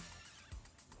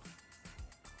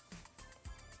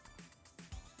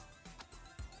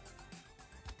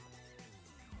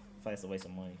 Find a waste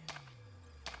of money.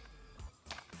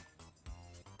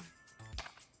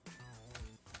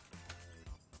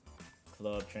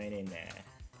 Club training, nah.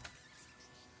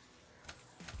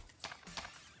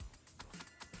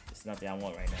 It's nothing I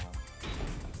want right now.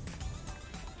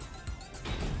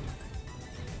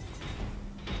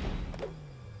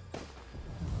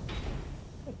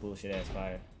 That bullshit ass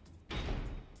fire.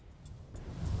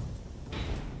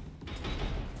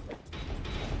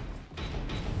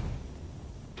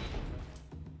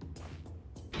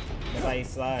 Nobody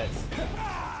slides.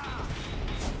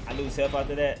 I lose health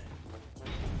after that.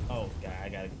 Oh god, I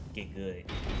gotta get good.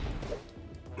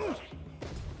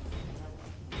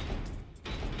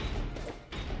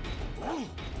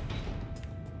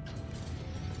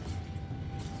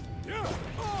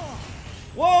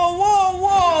 Whoa, whoa,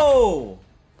 whoa!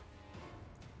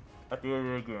 I did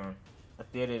it again. I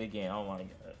did it again. Oh my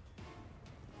god.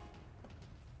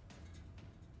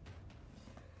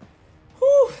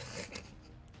 Whew.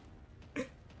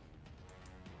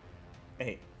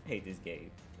 I hate this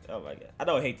game. Oh my god. I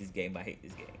don't hate this game, but I hate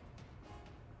this game.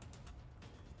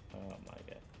 Oh my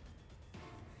god.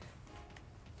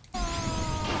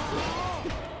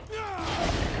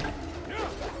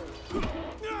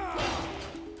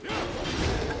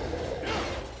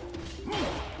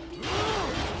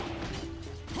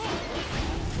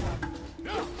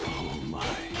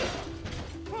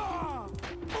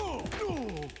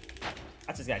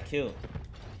 I just got killed.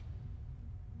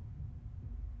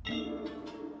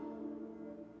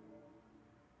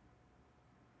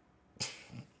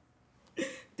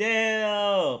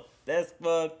 Damn! That's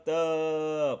fucked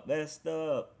up. Messed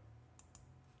up.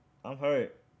 I'm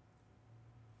hurt.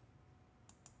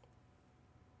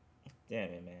 Damn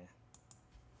it, man.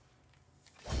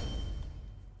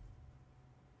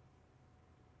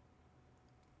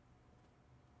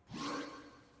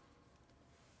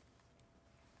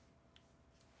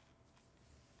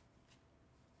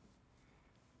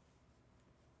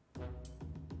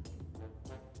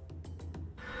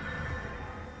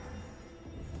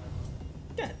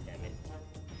 God damn it.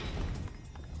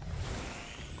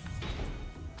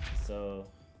 So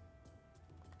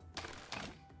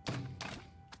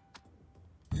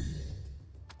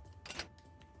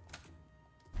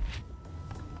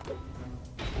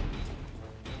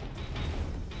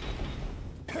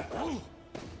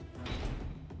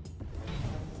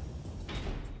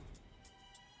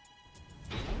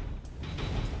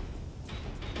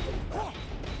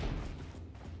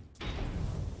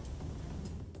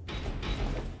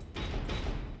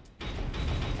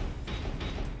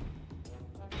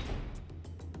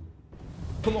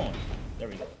come on. There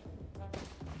we go.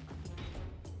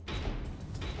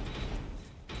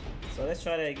 So let's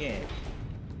try that again.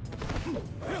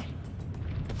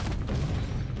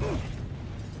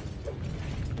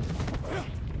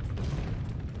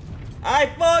 I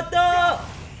fucked up!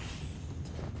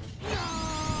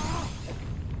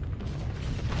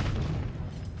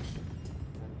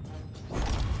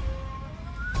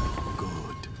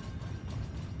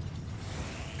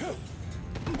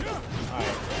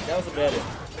 better.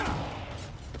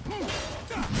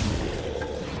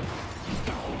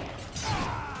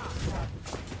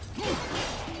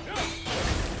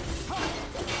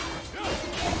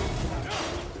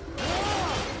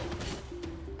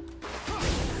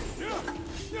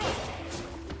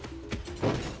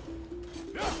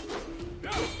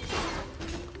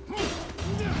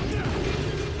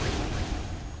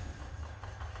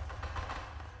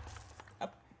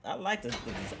 I like the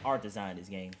art design of this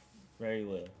game very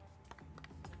well.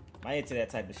 I'm into that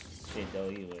type of shit though,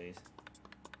 anyways.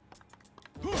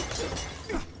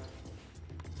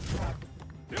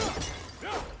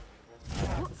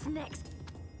 What's next?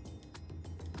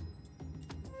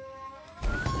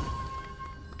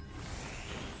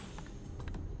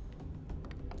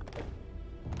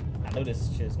 I know this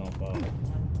shit's gonna fall.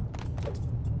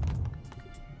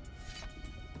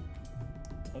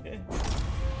 Okay.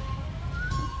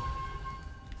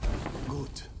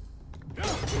 Good.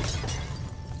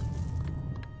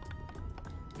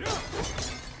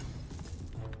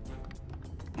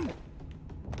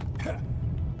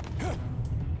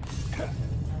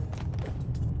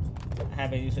 I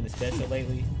haven't been using the special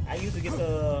lately. I usually get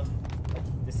the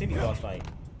city boss fight.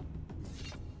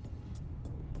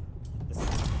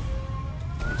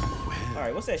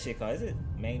 Alright, what's that shit called? Is it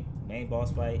main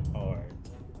boss fight or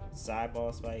side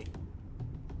boss fight?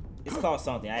 It's called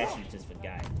something. I actually just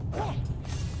forgot.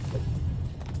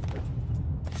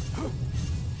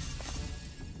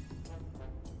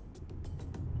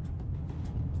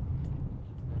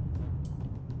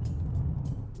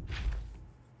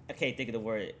 I can't think of the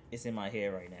word. It's in my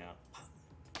head right now.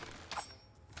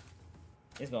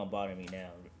 It's gonna bother me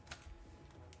now.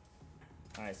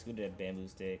 Alright, screw that bamboo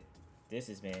stick. This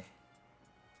is me.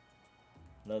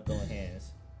 Love throwing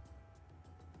hands.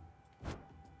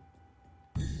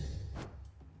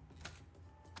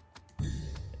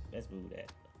 Let's move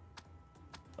that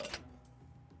up.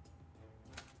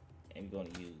 And we're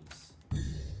gonna use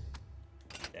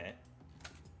that.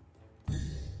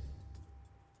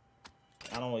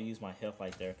 I don't want to use my health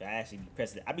like there. I actually be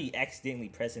pressing. I be accidentally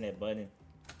pressing that button.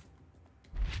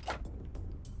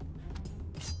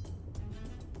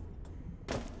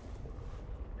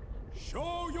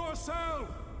 Show yourself!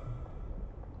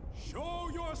 Show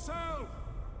yourself!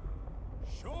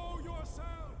 Show yourself!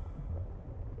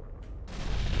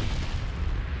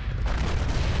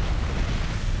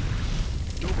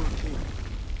 Noble King,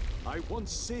 I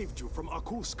once saved you from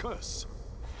Aku's curse.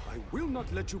 I will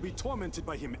not let you be tormented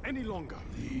by him any longer.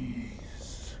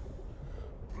 Please.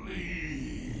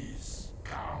 Please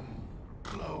come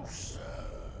closer.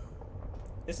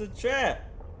 It's a trap.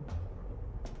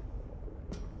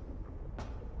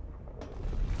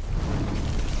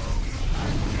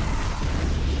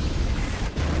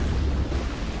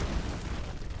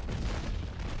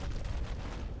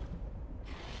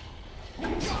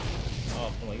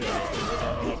 Oh, come on, you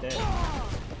gotta like that.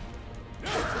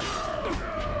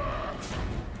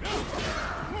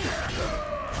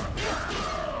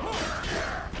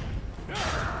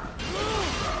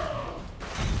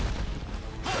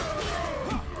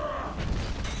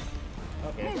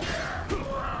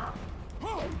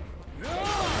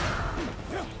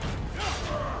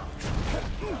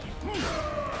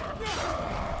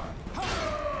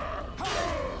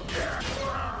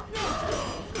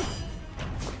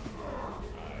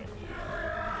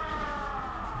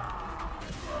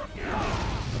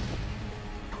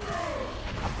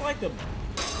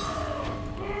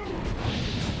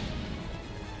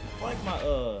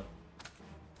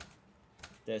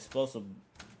 The explosive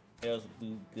arrows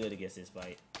do good against this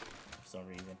fight for some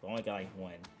reason, but I only got like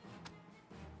one.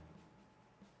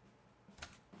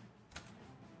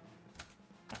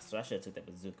 So I should have took that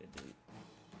bazooka, dude.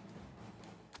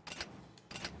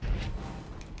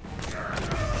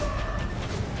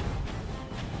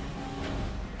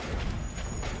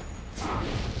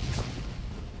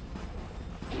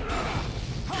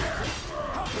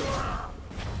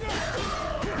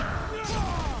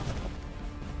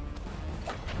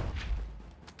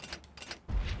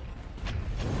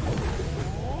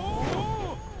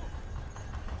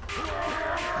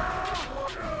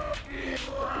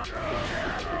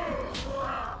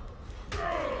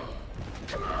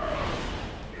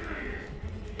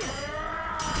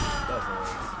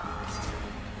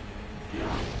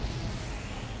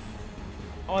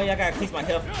 Oh yeah, I gotta increase my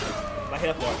health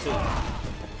bar too.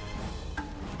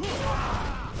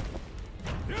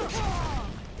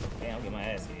 Damn, I'll get my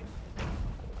ass hit.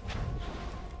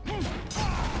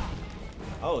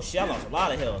 Oh shit, I lost a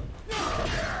lot of health.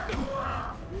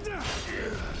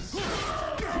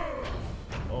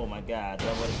 Oh my god,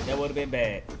 that would have been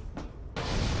bad.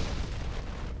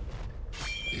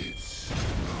 It's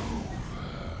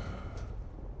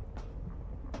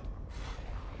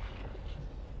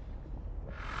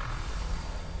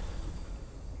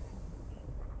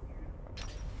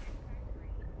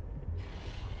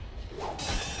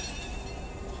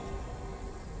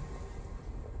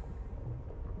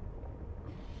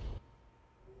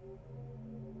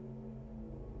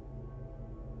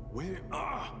Where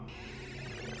are...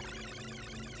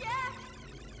 Jack!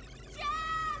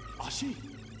 Jack! Ashi?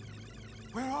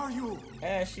 Where are you?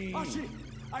 Ashy. Ashi!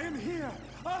 I am here!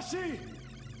 Ashi!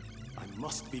 I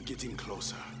must be getting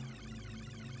closer.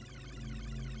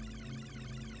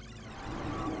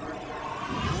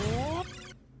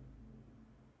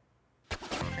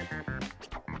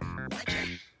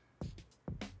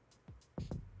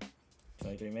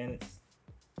 Minutes.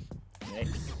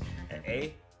 Next. At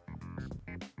A.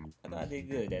 I thought I did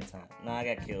good that time. Nah,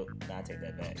 I got killed. Nah, I take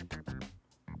that back.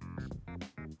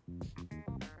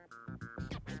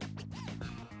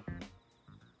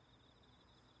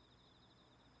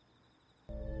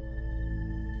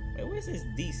 Wait, where's this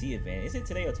DC event? Is it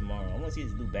today or tomorrow? I want to see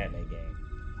this new Batman game.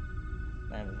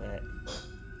 Matter of fact.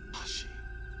 Ashi.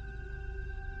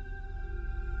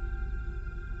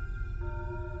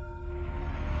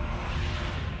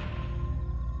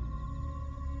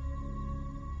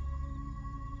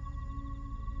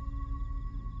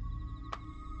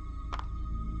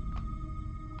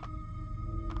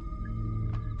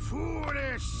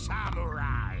 Foolish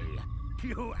samurai!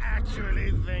 You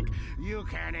actually think you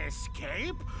can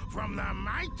escape from the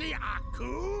mighty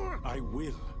Aku? I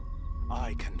will.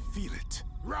 I can feel it.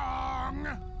 Wrong!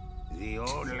 The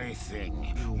only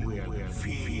thing you will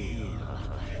feel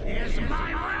is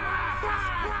my wrath!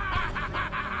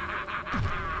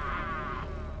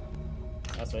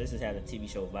 That's why this is having TV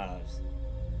show vibes.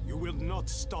 You will not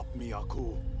stop me,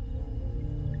 Aku.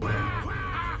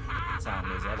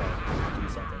 Time is, I gotta do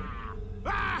something.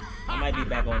 I might be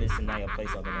back on this tonight or play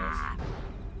something else.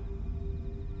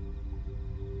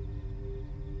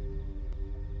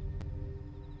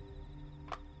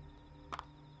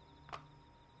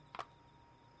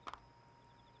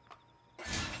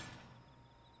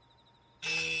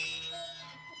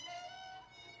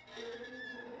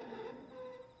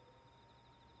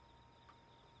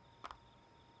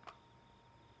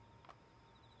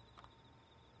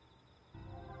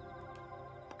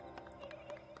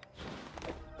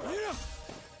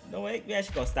 No way, we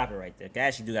actually gonna stop it right there. I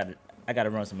actually do gotta, I gotta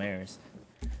run some errands.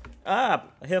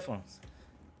 Headphones.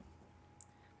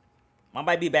 I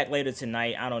might be back later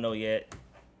tonight. I don't know yet.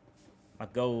 I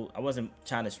wasn't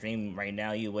trying to stream right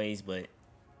now, anyways, but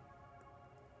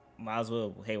might as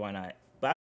well. Hey, why not?